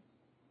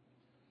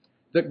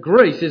 That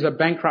Greece is a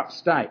bankrupt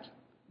state,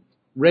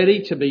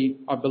 ready to be,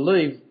 I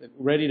believe,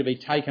 ready to be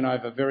taken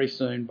over very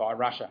soon by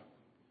Russia.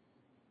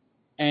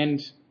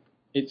 And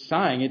it's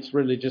saying it's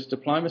religious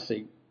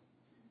diplomacy.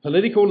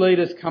 Political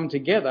leaders come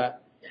together,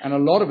 and a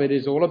lot of it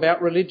is all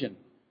about religion.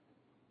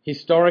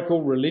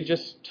 Historical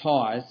religious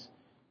ties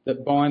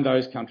that bind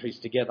those countries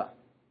together.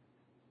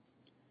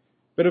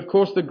 But of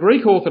course the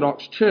Greek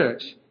Orthodox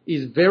Church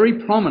is very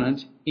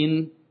prominent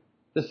in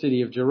the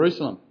city of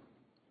Jerusalem.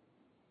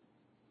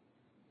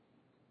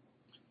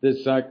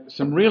 There's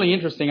some really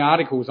interesting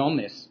articles on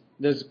this.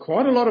 There's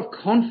quite a lot of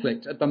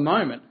conflict at the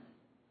moment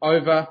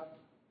over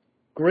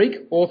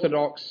Greek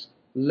Orthodox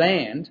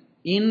land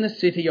in the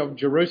city of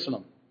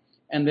Jerusalem.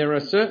 And there are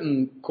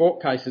certain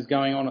court cases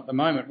going on at the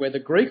moment where the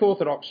Greek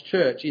Orthodox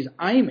Church is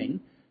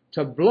aiming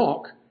to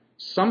block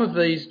some of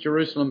these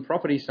Jerusalem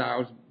property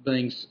sales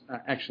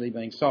actually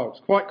being sold.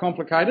 It's quite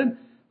complicated,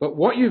 but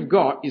what you've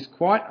got is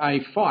quite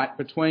a fight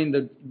between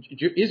the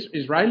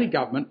Israeli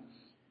government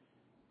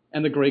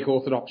and the Greek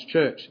Orthodox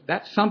Church.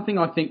 That's something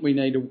I think we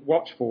need to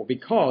watch for,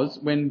 because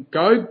when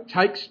Gog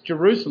takes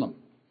Jerusalem,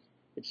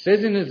 it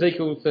says in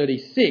Ezekiel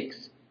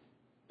 36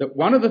 that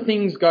one of the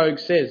things Gog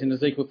says in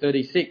Ezekiel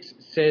 36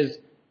 says,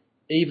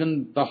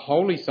 even the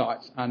holy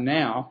sites are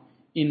now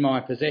in my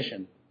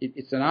possession.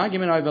 It's an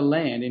argument over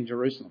land in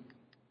Jerusalem.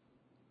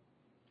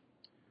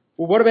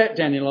 Well, what about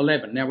Daniel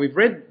 11? Now, we've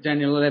read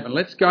Daniel 11.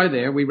 Let's go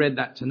there. We read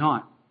that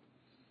tonight.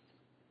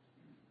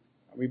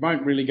 We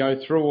won't really go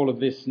through all of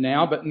this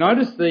now, but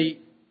notice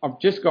I've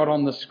just got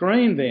on the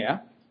screen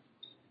there,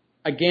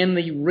 again,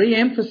 the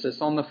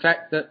re-emphasis on the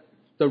fact that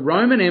the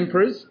Roman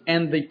emperors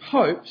and the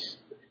popes,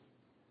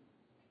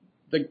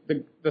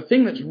 the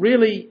thing that's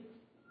really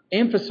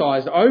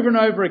emphasised over and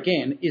over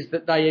again is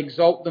that they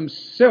exalt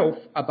themselves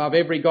above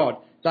every god.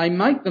 They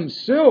make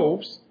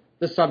themselves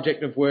the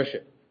subject of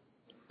worship.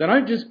 They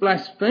don't just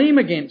blaspheme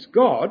against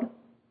God,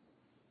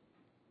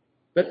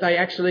 but they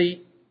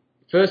actually,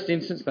 first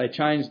instance, they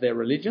changed their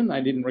religion.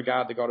 They didn't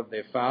regard the God of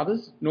their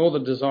fathers, nor the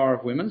desire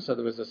of women, so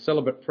there was a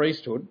celibate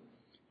priesthood.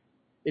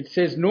 It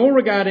says, nor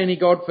regard any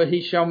god, for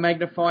he shall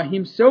magnify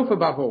himself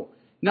above all.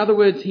 In other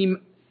words,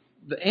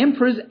 the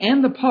emperors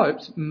and the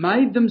popes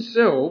made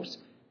themselves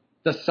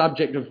the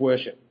subject of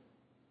worship.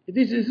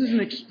 This is an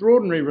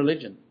extraordinary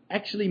religion.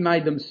 Actually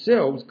made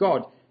themselves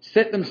God,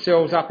 set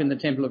themselves up in the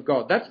temple of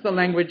God. That's the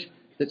language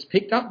that's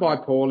picked up by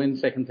Paul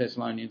in 2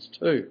 Thessalonians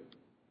 2.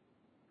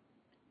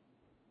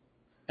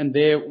 And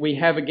there we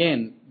have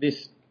again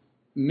this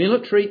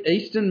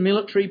Eastern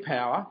military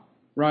power,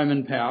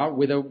 Roman power,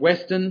 with a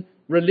Western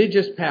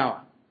religious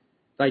power.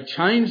 They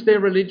changed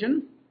their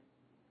religion,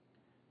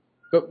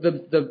 but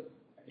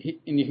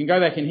and you can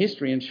go back in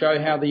history and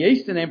show how the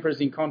Eastern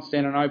emperors in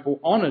Constantinople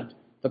honoured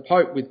the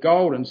Pope with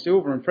gold and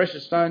silver and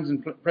precious stones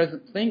and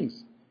present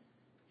things.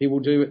 He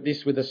will do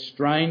this with a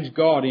strange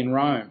god in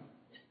Rome,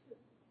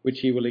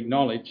 which he will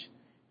acknowledge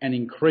and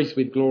increase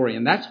with glory.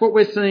 And that's what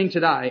we're seeing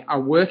today, a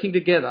working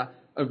together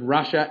of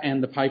Russia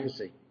and the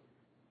papacy.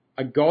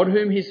 A God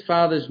whom his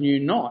fathers knew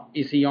not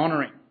is he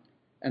honouring.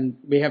 And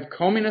we have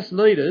communist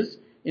leaders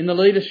in the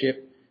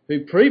leadership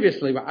who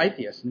previously were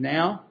atheists,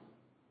 now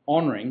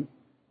honouring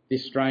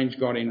this strange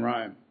God in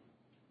Rome.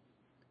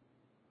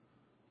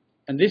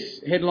 And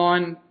this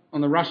headline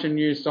on the Russian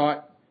news site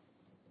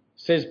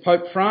says,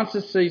 Pope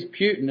Francis sees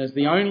Putin as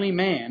the only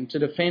man to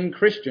defend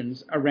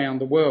Christians around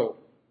the world.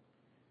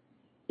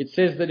 It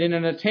says that in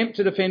an attempt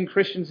to defend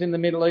Christians in the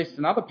Middle East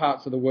and other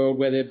parts of the world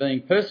where they're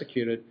being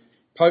persecuted,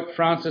 Pope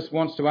Francis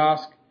wants to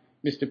ask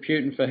Mr.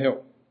 Putin for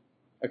help.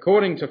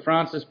 According to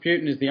Francis,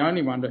 Putin is the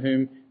only one to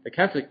whom the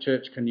Catholic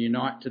Church can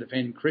unite to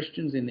defend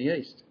Christians in the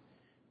East.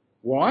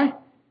 Why?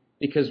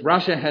 Because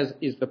Russia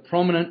is the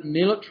prominent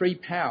military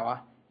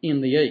power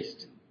in the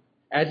East.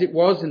 As it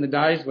was in the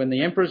days when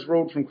the emperors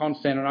ruled from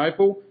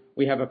Constantinople,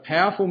 we have a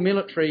powerful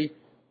military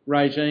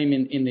regime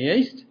in the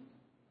East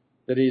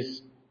that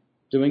is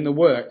doing the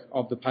work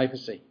of the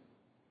papacy.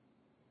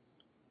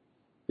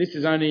 This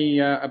is only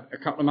a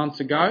couple of months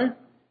ago,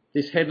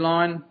 this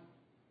headline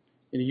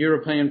in a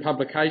European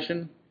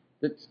publication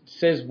that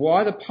says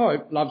why the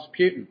Pope loves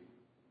Putin.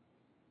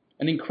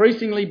 An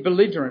increasingly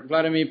belligerent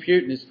Vladimir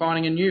Putin is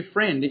finding a new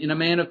friend in a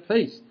man of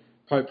peace,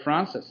 Pope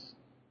Francis.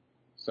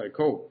 So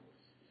cool.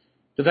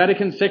 The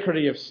Vatican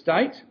Secretary of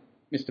State,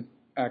 Mr.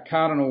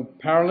 Cardinal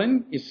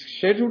Parolin, is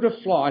scheduled to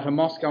fly to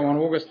Moscow on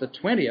August the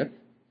 20th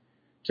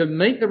to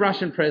meet the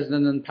Russian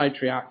President and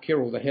Patriarch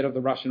Kirill, the head of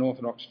the Russian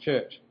Orthodox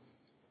Church.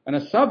 And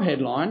a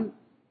sub-headline,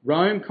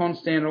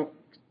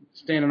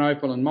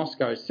 Constantinople and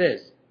Moscow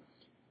says,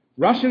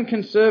 Russian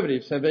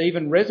conservatives have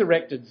even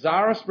resurrected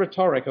Tsarist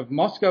rhetoric of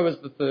Moscow as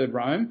the Third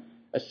Rome,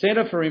 a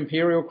centre for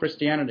imperial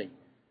Christianity,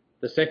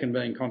 the second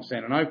being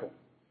Constantinople.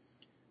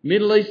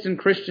 Middle Eastern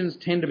Christians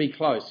tend to be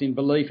close in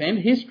belief and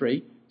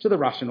history to the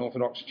Russian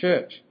Orthodox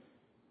Church,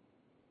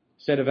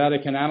 said a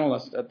Vatican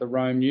analyst at the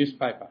Rome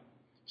newspaper.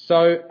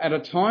 So, at a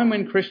time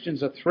when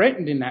Christians are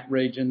threatened in that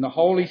region, the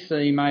Holy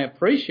See may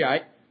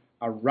appreciate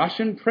a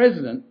Russian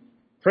presence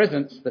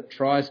that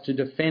tries to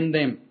defend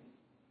them.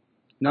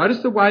 Notice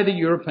the way the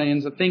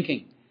Europeans are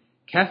thinking.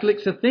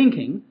 Catholics are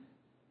thinking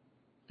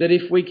that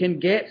if we can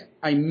get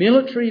a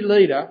military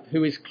leader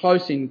who is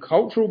close in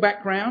cultural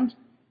background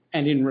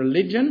and in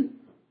religion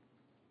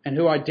and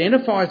who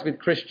identifies with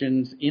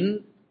Christians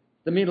in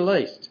the Middle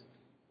East,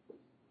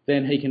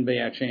 then he can be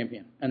our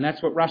champion. And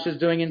that's what Russia's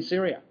doing in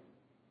Syria.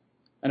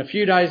 And a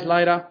few days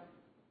later,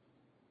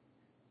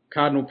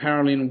 Cardinal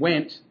Parolin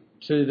went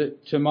to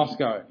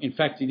Moscow. In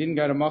fact, he didn't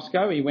go to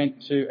Moscow. He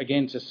went to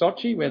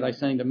Sochi, where they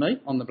seem to meet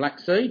on the Black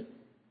Sea.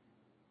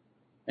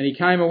 And he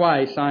came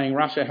away saying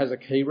Russia has a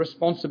key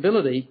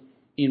responsibility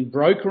in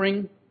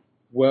brokering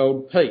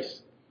world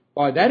peace.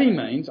 By that he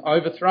means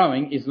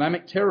overthrowing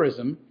Islamic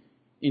terrorism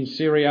in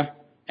Syria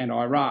and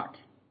Iraq.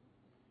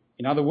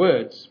 In other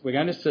words, we're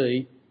going to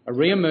see a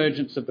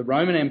re-emergence of the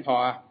Roman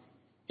Empire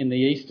in the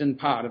eastern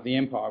part of the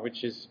empire,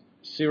 which is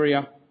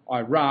Syria,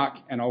 Iraq,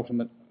 and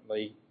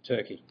ultimately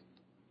Turkey.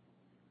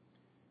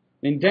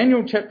 In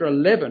Daniel chapter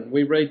 11,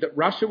 we read that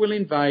Russia will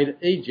invade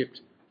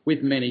Egypt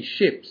with many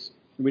ships.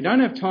 We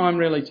don't have time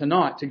really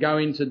tonight to go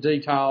into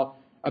detail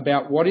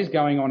about what is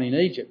going on in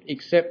Egypt,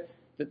 except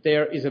that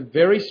there is a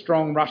very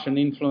strong Russian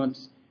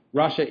influence.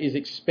 Russia is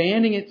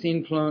expanding its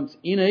influence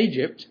in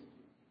Egypt,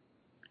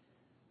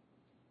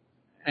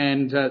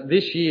 and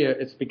this year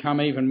it's become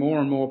even more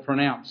and more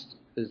pronounced.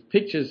 There's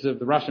pictures of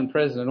the Russian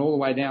president all the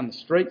way down the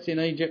streets in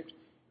Egypt.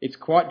 It's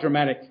quite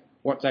dramatic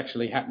what's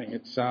actually happening.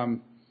 It's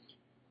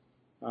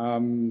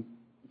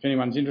if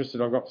anyone's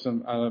interested, I've got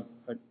some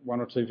one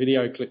or two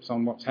video clips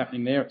on what's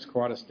happening there. It's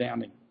quite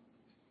astounding.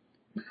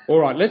 All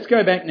right, let's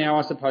go back now,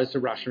 I suppose, to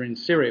Russia in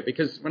Syria,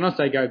 because when I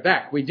say go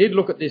back, we did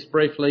look at this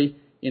briefly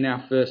in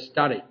our first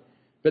study.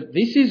 But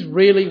this is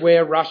really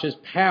where Russia's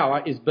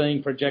power is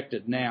being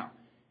projected now.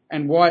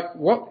 And what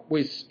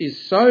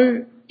is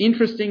so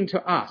interesting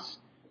to us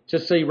to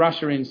see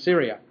Russia in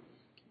Syria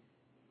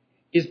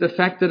is the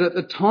fact that at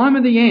the time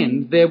of the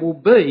end, there will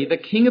be the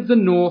king of the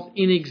north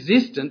in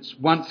existence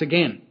once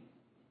again.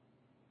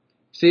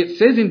 See, it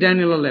says in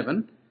Daniel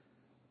 11,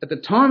 at the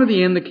time of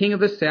the end, the king of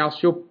the south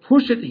shall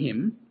push at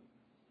him,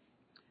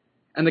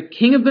 and the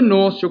king of the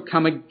north shall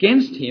come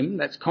against him,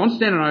 that's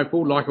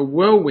Constantinople, like a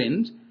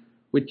whirlwind,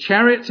 with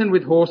chariots and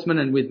with horsemen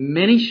and with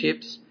many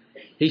ships.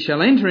 He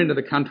shall enter into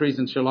the countries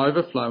and shall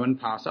overflow and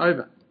pass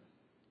over.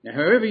 Now,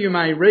 however you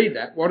may read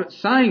that, what it's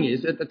saying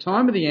is, at the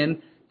time of the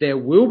end, there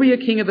will be a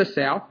king of the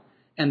south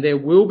and there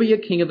will be a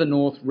king of the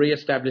north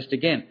re-established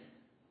again.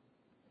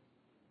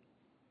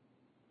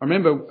 I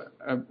remember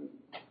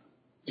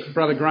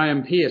Brother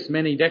Graham Pearce,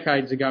 many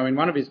decades ago, in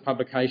one of his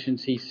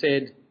publications, he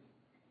said,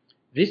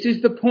 this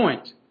is the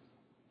point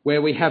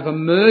where we have a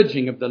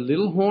merging of the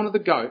little horn of the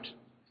goat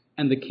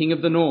and the king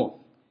of the north.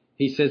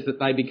 He says that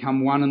they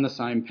become one and the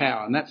same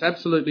power. And that's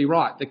absolutely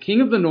right. The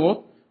king of the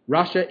north,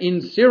 Russia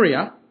in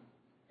Syria,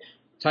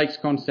 takes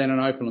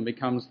Constantinople and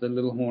becomes the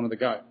little horn of the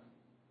goat.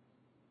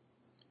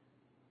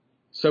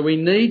 So we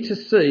need to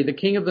see the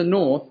king of the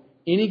north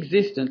in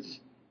existence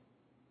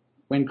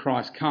when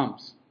Christ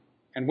comes.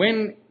 And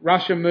when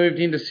Russia moved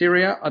into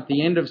Syria at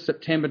the end of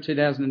September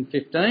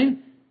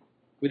 2015,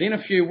 within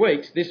a few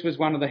weeks, this was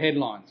one of the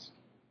headlines.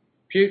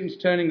 Putin's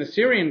turning the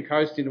Syrian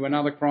coast into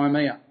another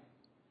Crimea.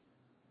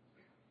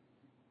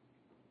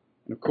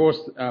 And of course,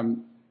 it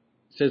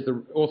says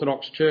the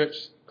Orthodox Church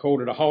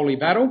called it a holy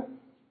battle,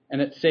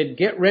 and it said,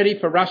 get ready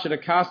for Russia to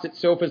cast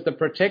itself as the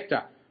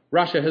protector.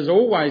 Russia has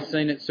always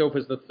seen itself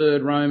as the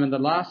third Rome and the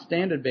last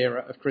standard bearer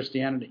of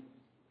Christianity.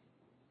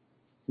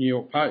 New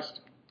York Post.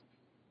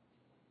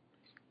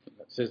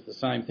 That says the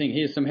same thing.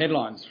 Here's some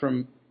headlines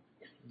from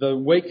the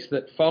weeks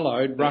that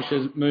followed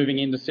Russia's moving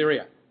into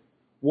Syria.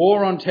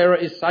 War on terror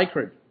is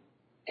sacred.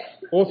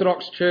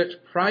 Orthodox Church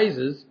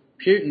praises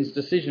Putin's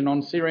decision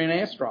on Syrian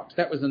airstrikes.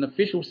 That was an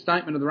official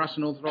statement of the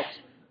Russian Orthodox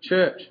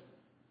Church.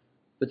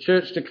 The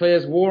Church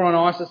declares war on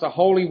ISIS a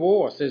holy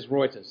war, says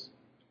Reuters.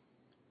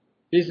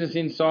 Business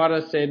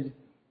Insider said,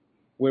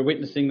 we're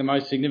witnessing the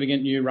most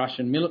significant new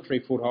Russian military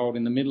foothold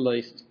in the Middle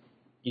East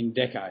in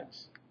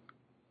decades.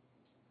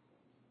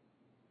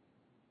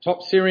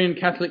 Top Syrian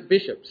Catholic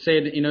bishop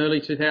said in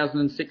early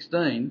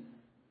 2016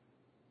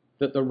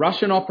 that the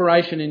Russian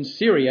operation in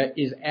Syria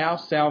is our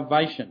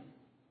salvation.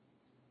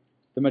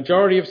 The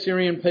majority of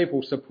Syrian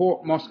people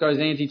support Moscow's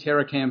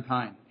anti-terror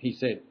campaign, he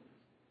said,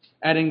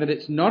 adding that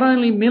it's not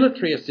only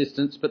military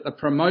assistance but the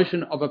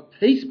promotion of a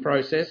peace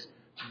process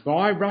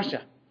by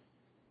Russia.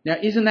 Now,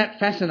 isn't that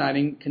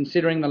fascinating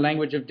considering the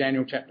language of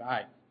Daniel chapter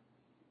 8?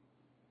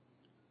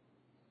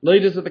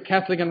 Leaders of the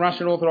Catholic and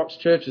Russian Orthodox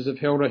churches have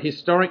held a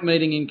historic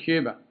meeting in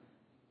Cuba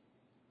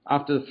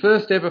After the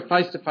first ever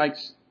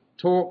face-to-face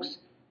talks,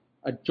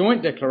 a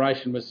joint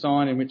declaration was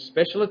signed in which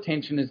special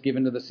attention is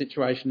given to the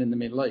situation in the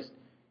Middle East.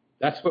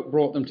 That's what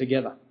brought them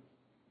together.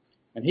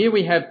 And here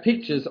we have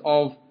pictures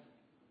of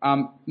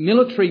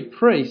military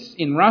priests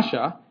in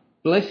Russia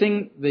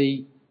blessing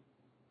the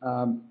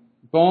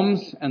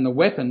bombs and the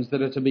weapons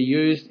that are to be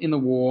used in the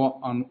war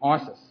on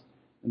ISIS.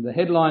 And the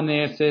headline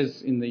there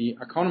says, in the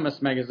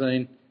Economist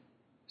magazine,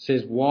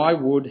 says, "Why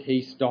would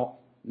he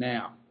stop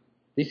now?"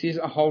 This is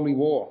a holy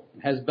war.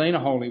 It has been a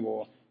holy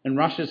war, and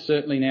Russia's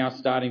certainly now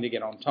starting to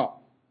get on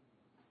top.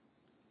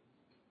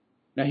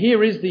 Now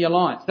here is the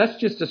alliance. That's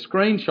just a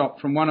screenshot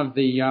from one of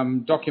the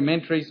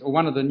documentaries, or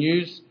one of the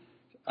news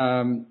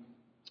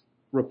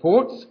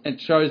reports. It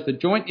shows the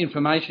Joint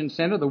Information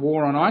Centre, the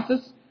war on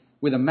ISIS,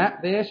 with a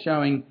map there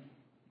showing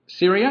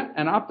Syria,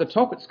 and up the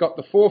top it's got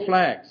the 4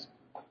 flags: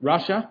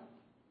 Russia,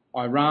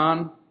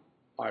 Iran,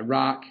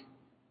 Iraq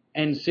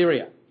and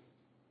Syria.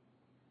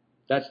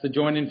 That's the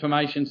Joint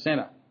Information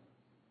Centre.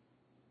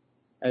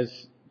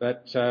 As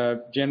that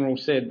general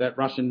said, that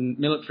Russian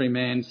military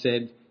man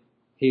said,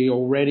 he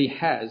already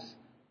has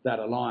that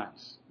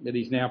alliance, that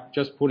he's now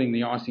just putting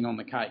the icing on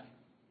the cake.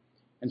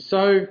 And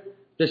so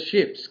the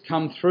ships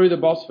come through the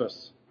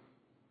Bosphorus.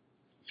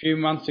 A few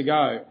months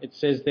ago, it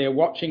says they're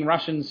watching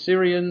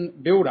Russian-Syrian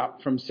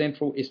build-up from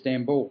central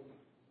Istanbul.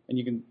 And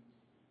you can,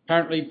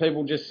 apparently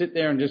people just sit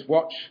there and just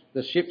watch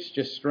the ships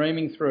just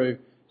streaming through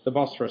the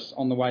Bosphorus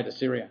on the way to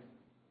Syria.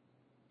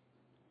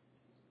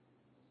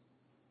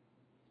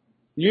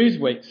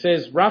 Newsweek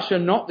says Russia,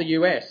 not the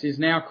US, is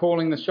now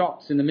calling the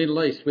shots in the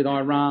Middle East with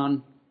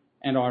Iran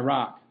and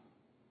Iraq.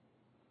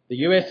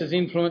 The US's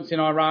influence in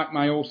Iraq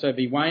may also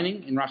be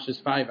waning in Russia's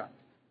favour.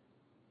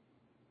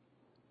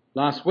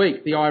 Last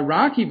week, the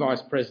Iraqi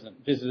Vice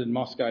President visited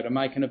Moscow to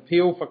make an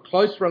appeal for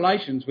close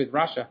relations with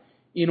Russia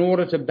in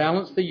order to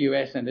balance the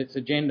US and its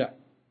agenda.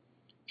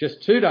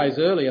 Just 2 days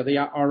earlier, the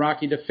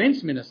Iraqi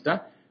Defence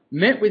Minister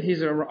met with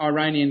his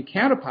Iranian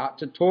counterpart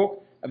to talk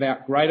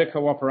about greater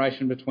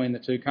cooperation between the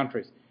two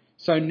countries.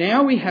 So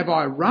now we have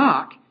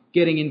Iraq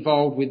getting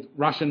involved with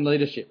Russian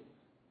leadership.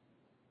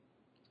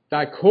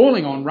 They're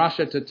calling on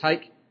Russia to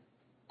take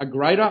a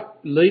greater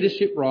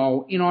leadership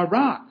role in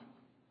Iraq.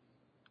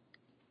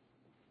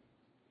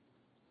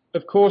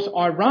 Of course,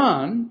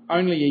 Iran,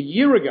 only a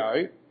year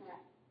ago,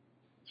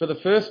 for the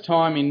first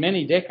time in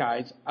many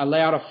decades,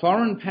 allowed a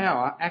foreign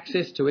power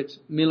access to its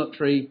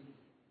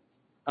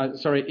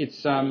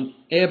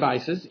air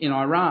bases in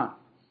Iran.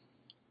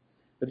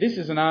 But this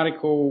is an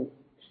article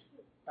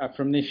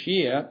from this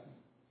year,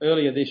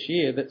 earlier this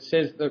year, that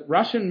says that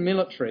Russian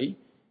military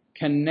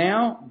can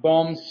now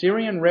bomb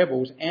Syrian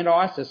rebels and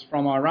ISIS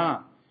from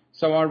Iran.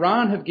 So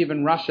Iran have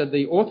given Russia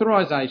the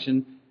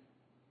authorization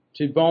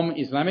to bomb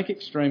Islamic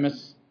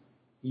extremists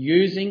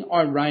using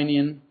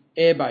Iranian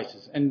air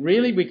bases. And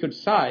really we could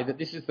say that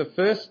this is the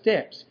first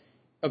steps,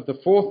 of the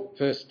fourth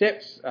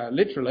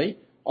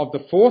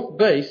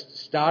beast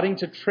starting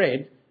to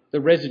tread the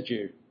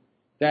residue.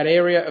 That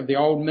area of the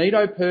old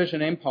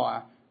Medo-Persian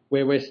Empire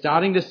where we're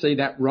starting to see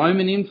that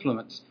Roman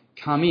influence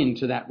come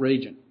into that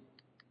region.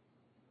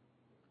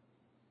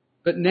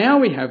 But now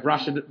we have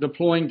Russia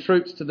deploying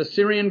troops to the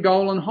Syrian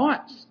Golan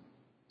Heights,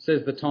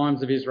 says the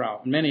Times of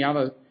Israel, and many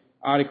other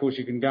articles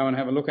you can go and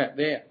have a look at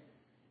there.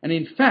 And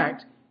in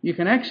fact, you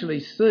can actually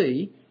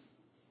see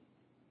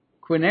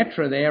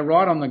Quneitra there,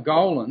 right on the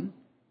Golan.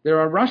 There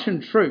are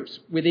Russian troops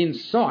within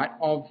sight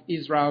of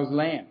Israel's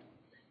land.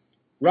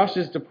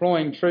 Russia's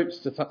deploying troops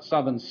to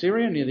southern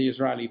Syria near the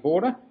Israeli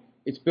border.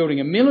 It's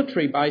building a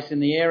military base in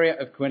the area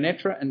of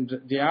Quneitra and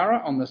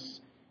Deara on the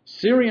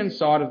Syrian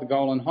side of the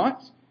Golan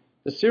Heights.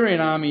 The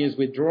Syrian army is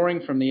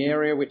withdrawing from the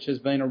area which has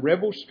been a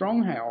rebel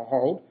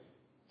stronghold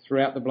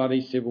throughout the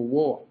bloody civil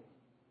war.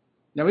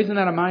 Now, isn't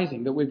that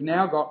amazing that we've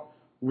now got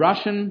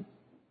Russian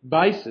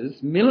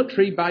bases,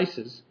 military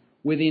bases,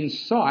 within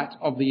sight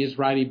of the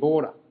Israeli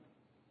border?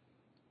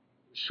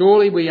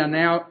 Surely we are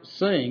now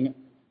seeing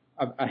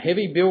a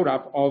heavy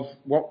build-up of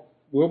what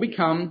will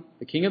become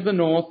the King of the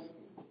North,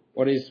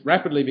 what is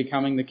rapidly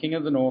becoming the King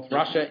of the North,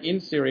 Russia in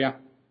Syria,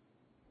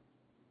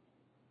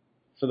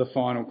 for the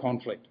final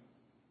conflict.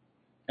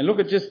 And look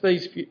at just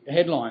these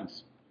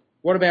headlines.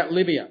 What about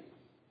Libya?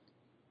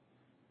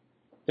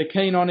 They're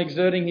keen on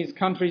exerting his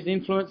country's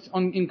influence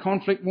in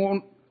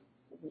conflict-worn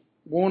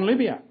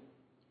Libya.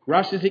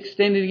 Russia's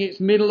extending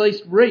its Middle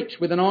East reach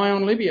with an eye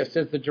on Libya,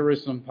 says the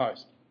Jerusalem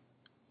Post.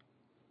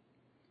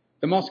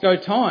 The Moscow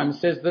Times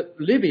says that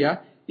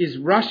Libya is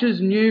Russia's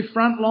new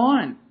front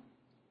line.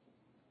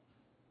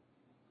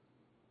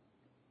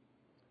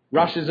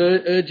 Russia's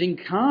urging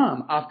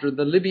calm after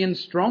the Libyan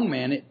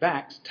strongman it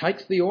backs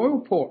takes the oil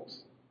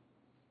ports.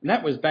 And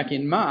that was back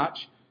in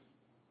March.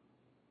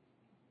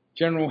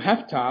 General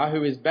Haftar,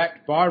 who is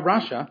backed by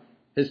Russia,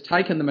 has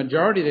taken the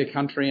majority of the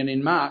country and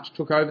in March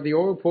took over the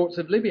oil ports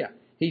of Libya.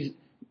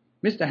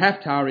 Mr.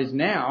 Haftar is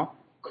now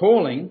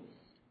calling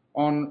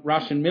on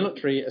Russian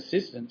military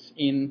assistance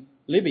in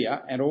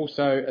Libya and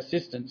also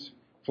assistance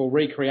for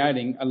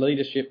recreating a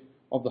leadership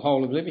of the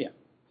whole of Libya.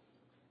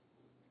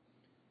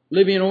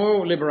 Libyan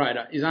oil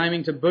liberator is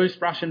aiming to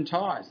boost Russian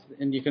ties.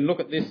 And you can look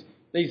at this.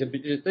 These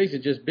are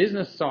just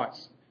business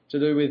sites to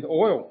do with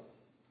oil.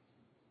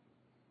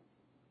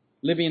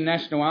 Libyan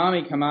National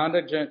Army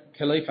commander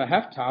Khalifa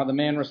Haftar, the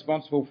man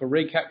responsible for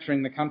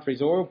recapturing the country's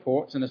oil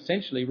ports and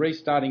essentially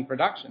restarting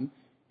production,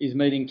 is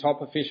meeting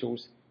top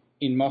officials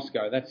in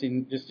Moscow. That's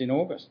just in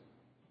August.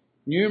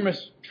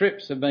 Numerous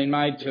trips have been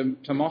made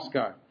to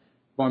Moscow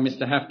by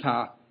Mr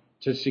Haftar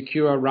to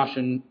secure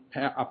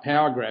a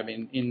power grab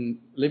in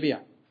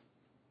Libya.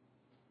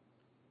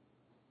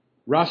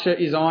 Russia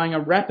is eyeing a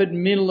rapid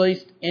Middle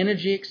East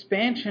energy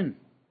expansion.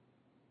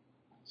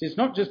 So it's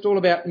not just all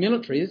about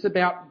military, it's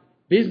about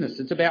business,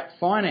 it's about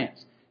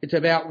finance, it's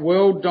about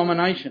world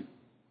domination,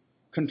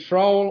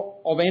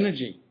 control of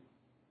energy.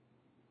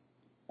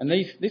 And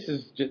these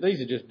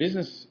are just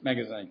business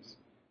magazines.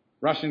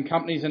 Russian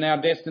companies are now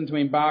destined to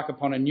embark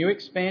upon a new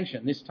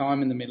expansion, this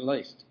time in the Middle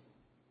East.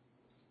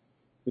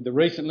 With the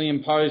recently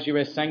imposed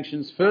US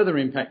sanctions further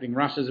impacting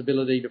Russia's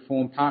ability to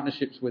form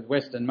partnerships with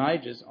Western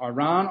majors,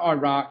 Iran,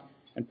 Iraq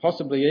and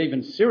possibly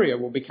even Syria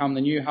will become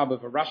the new hub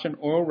of Russian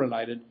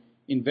oil-related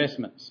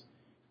investments.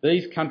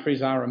 These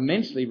countries are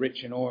immensely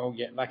rich in oil,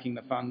 yet lacking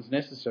the funds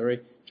necessary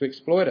to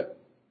exploit it.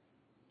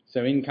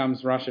 So in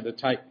comes Russia to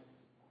take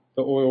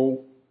the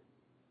oil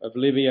of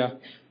Libya,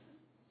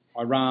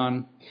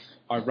 Iran,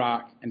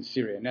 Iraq and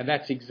Syria. Now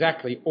that's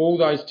exactly all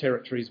those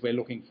territories we're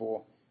looking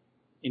for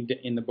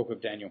in the book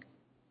of Daniel.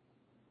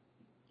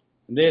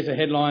 And there's a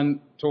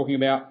headline talking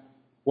about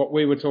what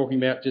we were talking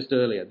about just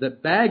earlier,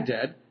 that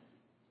Baghdad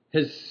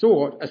has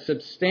sought a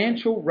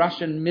substantial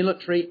Russian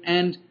military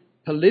and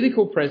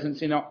political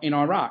presence in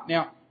Iraq.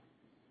 Now,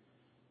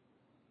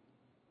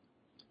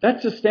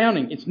 that's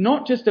astounding. It's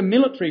not just a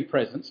military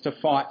presence to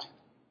fight,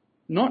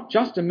 not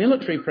just a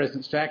military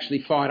presence to actually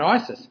fight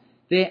ISIS.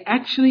 They're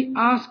actually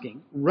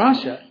asking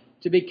Russia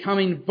to become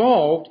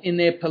involved in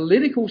their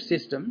political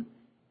system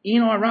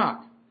in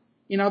Iraq.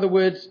 In other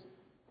words,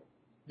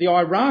 the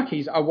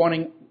Iraqis are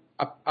wanting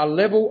a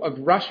level of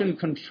Russian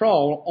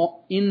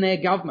control in their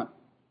government.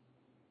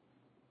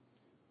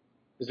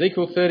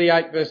 Ezekiel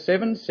 38 verse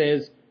 7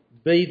 says,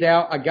 "Be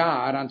thou a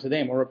guard unto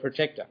them," or a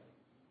protector.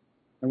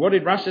 And what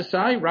did Russia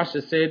say?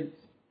 Russia said,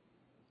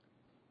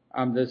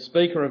 the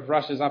Speaker of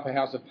Russia's Upper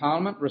House of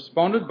Parliament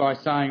responded by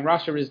saying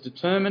Russia is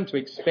determined to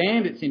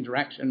expand its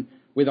interaction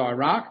with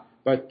Iraq,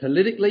 both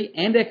politically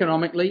and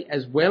economically,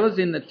 as well as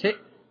in the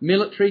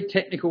military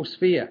technical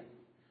sphere.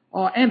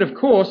 Oh, and of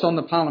course on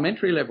the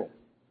parliamentary level.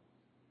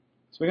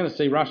 So we're going to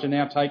see Russia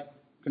now take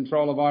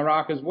control of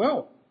Iraq as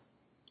well.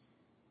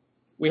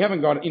 We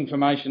haven't got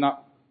information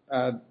up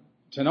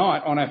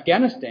tonight on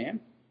Afghanistan,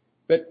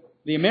 but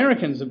the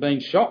Americans have been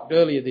shocked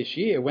earlier this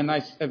year when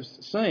they have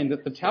seen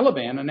that the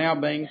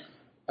Taliban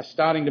are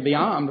starting to be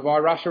armed by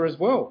Russia as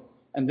well,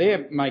 and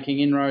they're making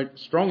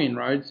strong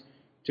inroads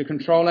to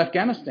control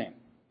Afghanistan.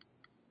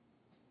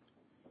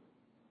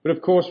 But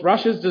of course,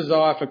 Russia's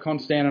desire for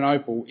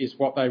Constantinople is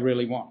what they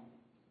really want.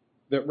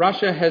 That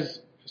Russia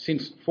has,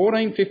 since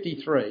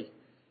 1453,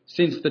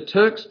 since the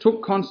Turks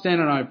took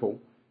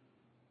Constantinople,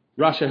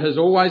 Russia has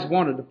always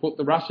wanted to put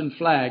the Russian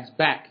flags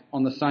back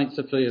on the St.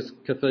 Sophia's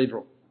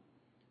Cathedral.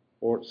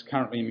 Or it's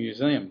currently a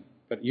museum,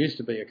 but it used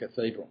to be a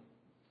cathedral.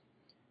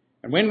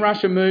 And when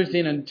Russia moves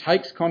in and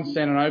takes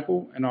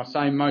Constantinople, and I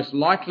say most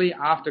likely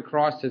after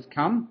Christ has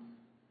come,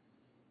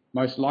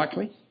 most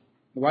likely,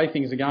 the way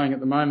things are going at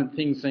the moment,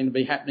 things seem to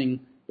be happening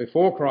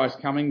before Christ's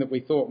coming that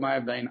we thought may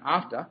have been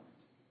after.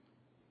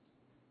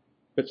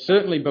 But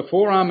certainly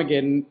before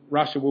Armageddon,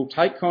 Russia will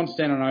take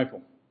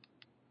Constantinople.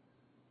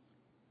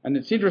 And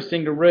it's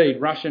interesting to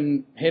read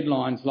Russian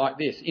headlines like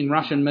this in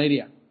Russian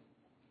media.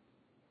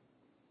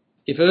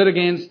 If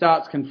Erdogan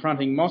starts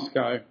confronting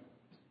Moscow,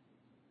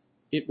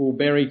 it will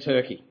bury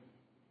Turkey.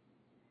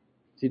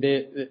 See,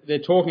 they're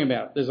talking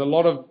about it. There's a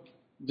lot of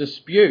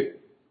dispute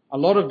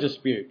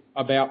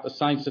about the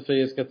St.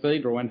 Sophia's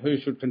Cathedral and who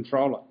should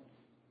control it.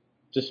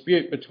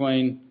 Dispute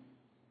between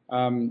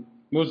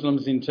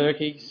Muslims in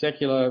Turkey,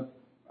 secular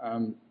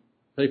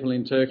people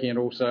in Turkey, and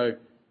also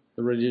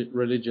the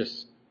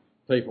religious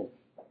people.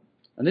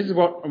 And this is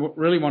what I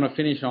really want to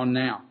finish on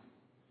now.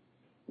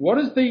 What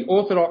does the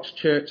Orthodox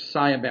Church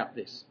say about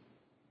this?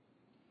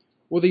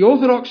 Well, the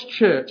Orthodox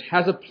Church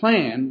has a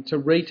plan to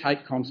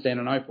retake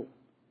Constantinople.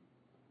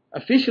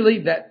 Officially,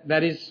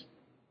 that is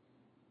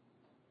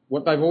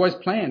what they've always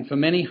planned for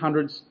many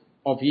hundreds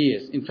of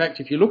years. In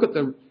fact, if you look at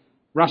the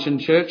Russian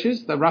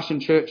churches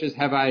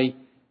have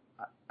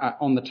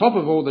on the top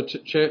of all the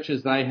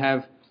churches, they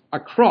have a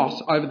cross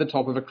over the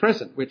top of a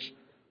crescent, which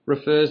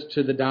refers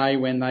to the day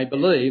when they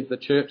believe the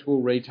church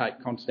will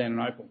retake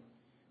Constantinople.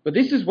 But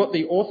this is what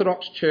the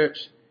Orthodox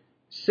Church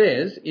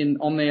says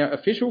on their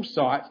official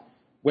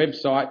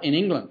website in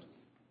England.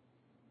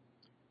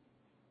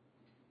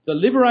 The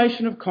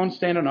liberation of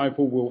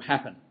Constantinople will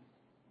happen.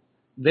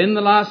 Then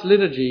the last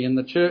liturgy in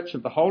the Church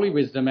of the Holy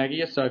Wisdom,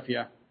 Hagia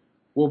Sophia,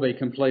 will be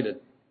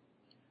completed.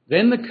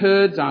 Then the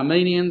Kurds,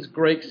 Armenians,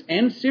 Greeks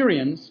and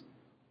Syrians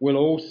will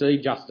all see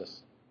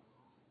justice.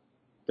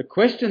 The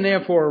question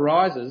therefore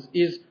arises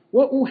is,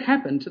 what will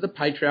happen to the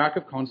Patriarch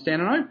of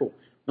Constantinople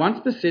once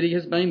the city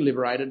has been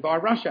liberated by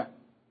Russia?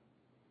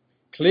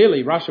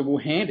 Clearly, Russia will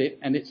hand it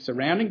and its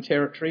surrounding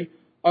territory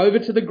over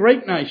to the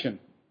Greek nation,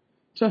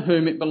 to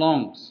whom it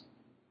belongs.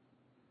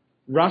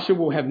 Russia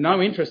will have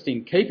no interest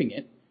in keeping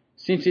it,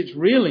 since its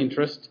real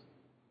interest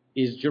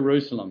is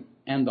Jerusalem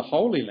and the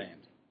Holy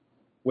Land,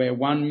 where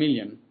 1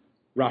 million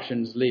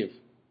Russians live.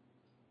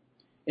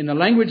 In the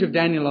language of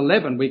Daniel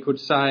 11, we could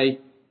say,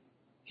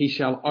 he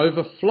shall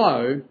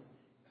overflow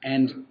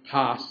and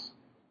pass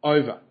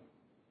over.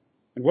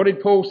 And what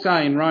did Paul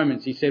say in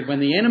Romans? He said, when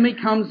the enemy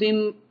comes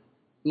in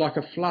like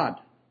a flood,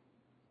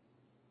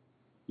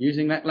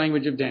 using that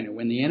language of Daniel,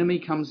 when the enemy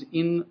comes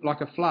in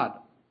like a flood,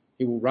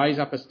 he will raise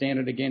up a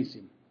standard against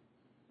him.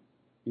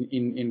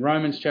 In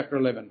Romans chapter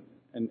 11.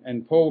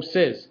 And Paul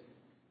says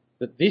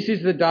that this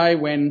is the day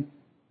when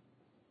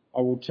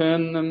I will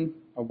turn them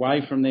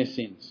away from their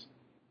sins.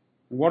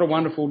 And what a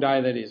wonderful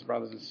day that is,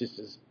 brothers and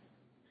sisters.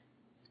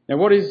 Now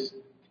what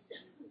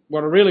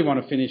I really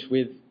want to finish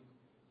with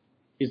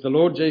is the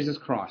Lord Jesus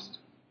Christ.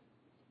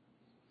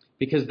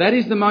 Because that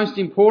is the most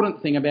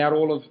important thing about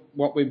all of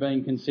what we've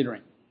been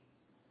considering.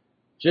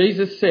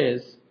 Jesus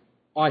says,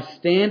 I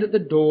stand at the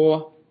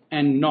door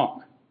and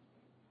knock.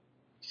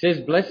 He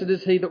says, blessed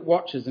is he that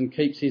watches and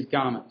keeps his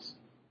garments.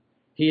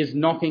 He is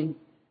knocking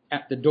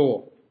at the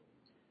door.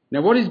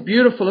 Now what is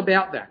beautiful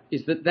about that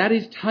is that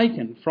is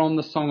taken from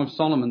the Song of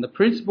Solomon, the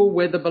principle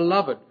where the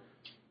beloved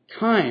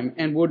came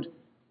and would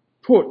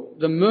put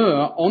the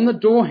myrrh on the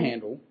door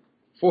handle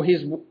for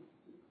his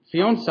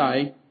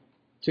fiancée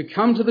to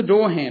come to the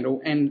door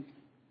handle and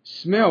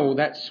smell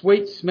that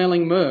sweet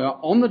smelling myrrh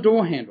on the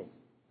door handle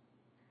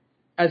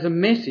as a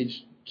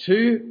message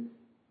to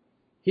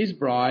his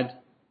bride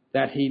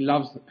that he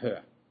loves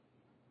her.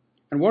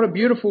 And what a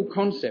beautiful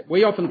concept.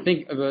 We often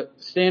think of a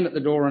stand at the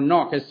door and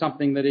knock as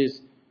something that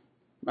is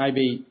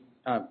maybe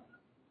a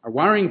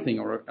worrying thing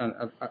or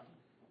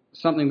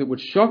something that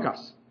would shock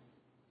us.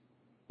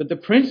 But the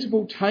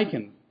principle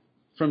taken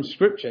from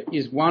Scripture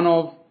is one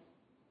of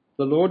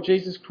the Lord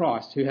Jesus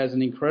Christ, who has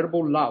an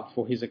incredible love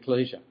for his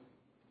ecclesia.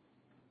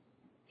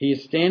 He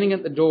is standing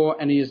at the door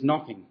and he is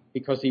knocking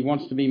because he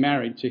wants to be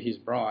married to his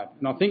bride.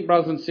 And I think,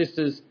 brothers and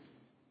sisters,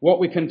 what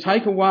we can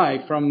take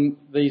away from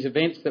these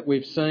events that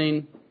we've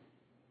seen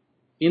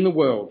in the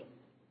world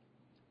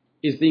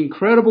is the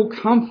incredible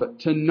comfort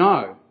to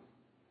know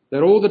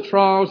that all the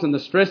trials and the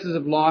stresses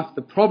of life,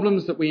 the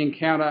problems that we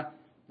encounter,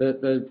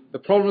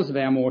 the problems of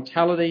our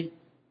mortality,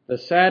 the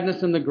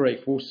sadness and the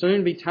grief will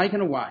soon be taken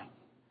away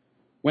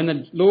when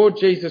the Lord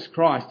Jesus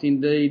Christ,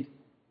 indeed,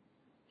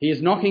 he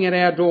is knocking at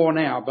our door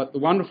now, but the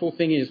wonderful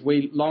thing is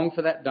we long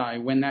for that day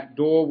when that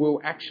door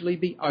will actually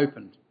be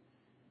opened.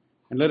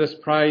 And let us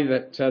pray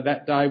that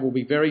that day will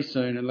be very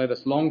soon, and let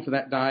us long for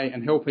that day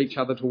and help each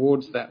other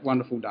towards that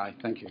wonderful day.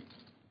 Thank you.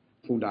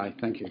 Full day.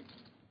 Thank you.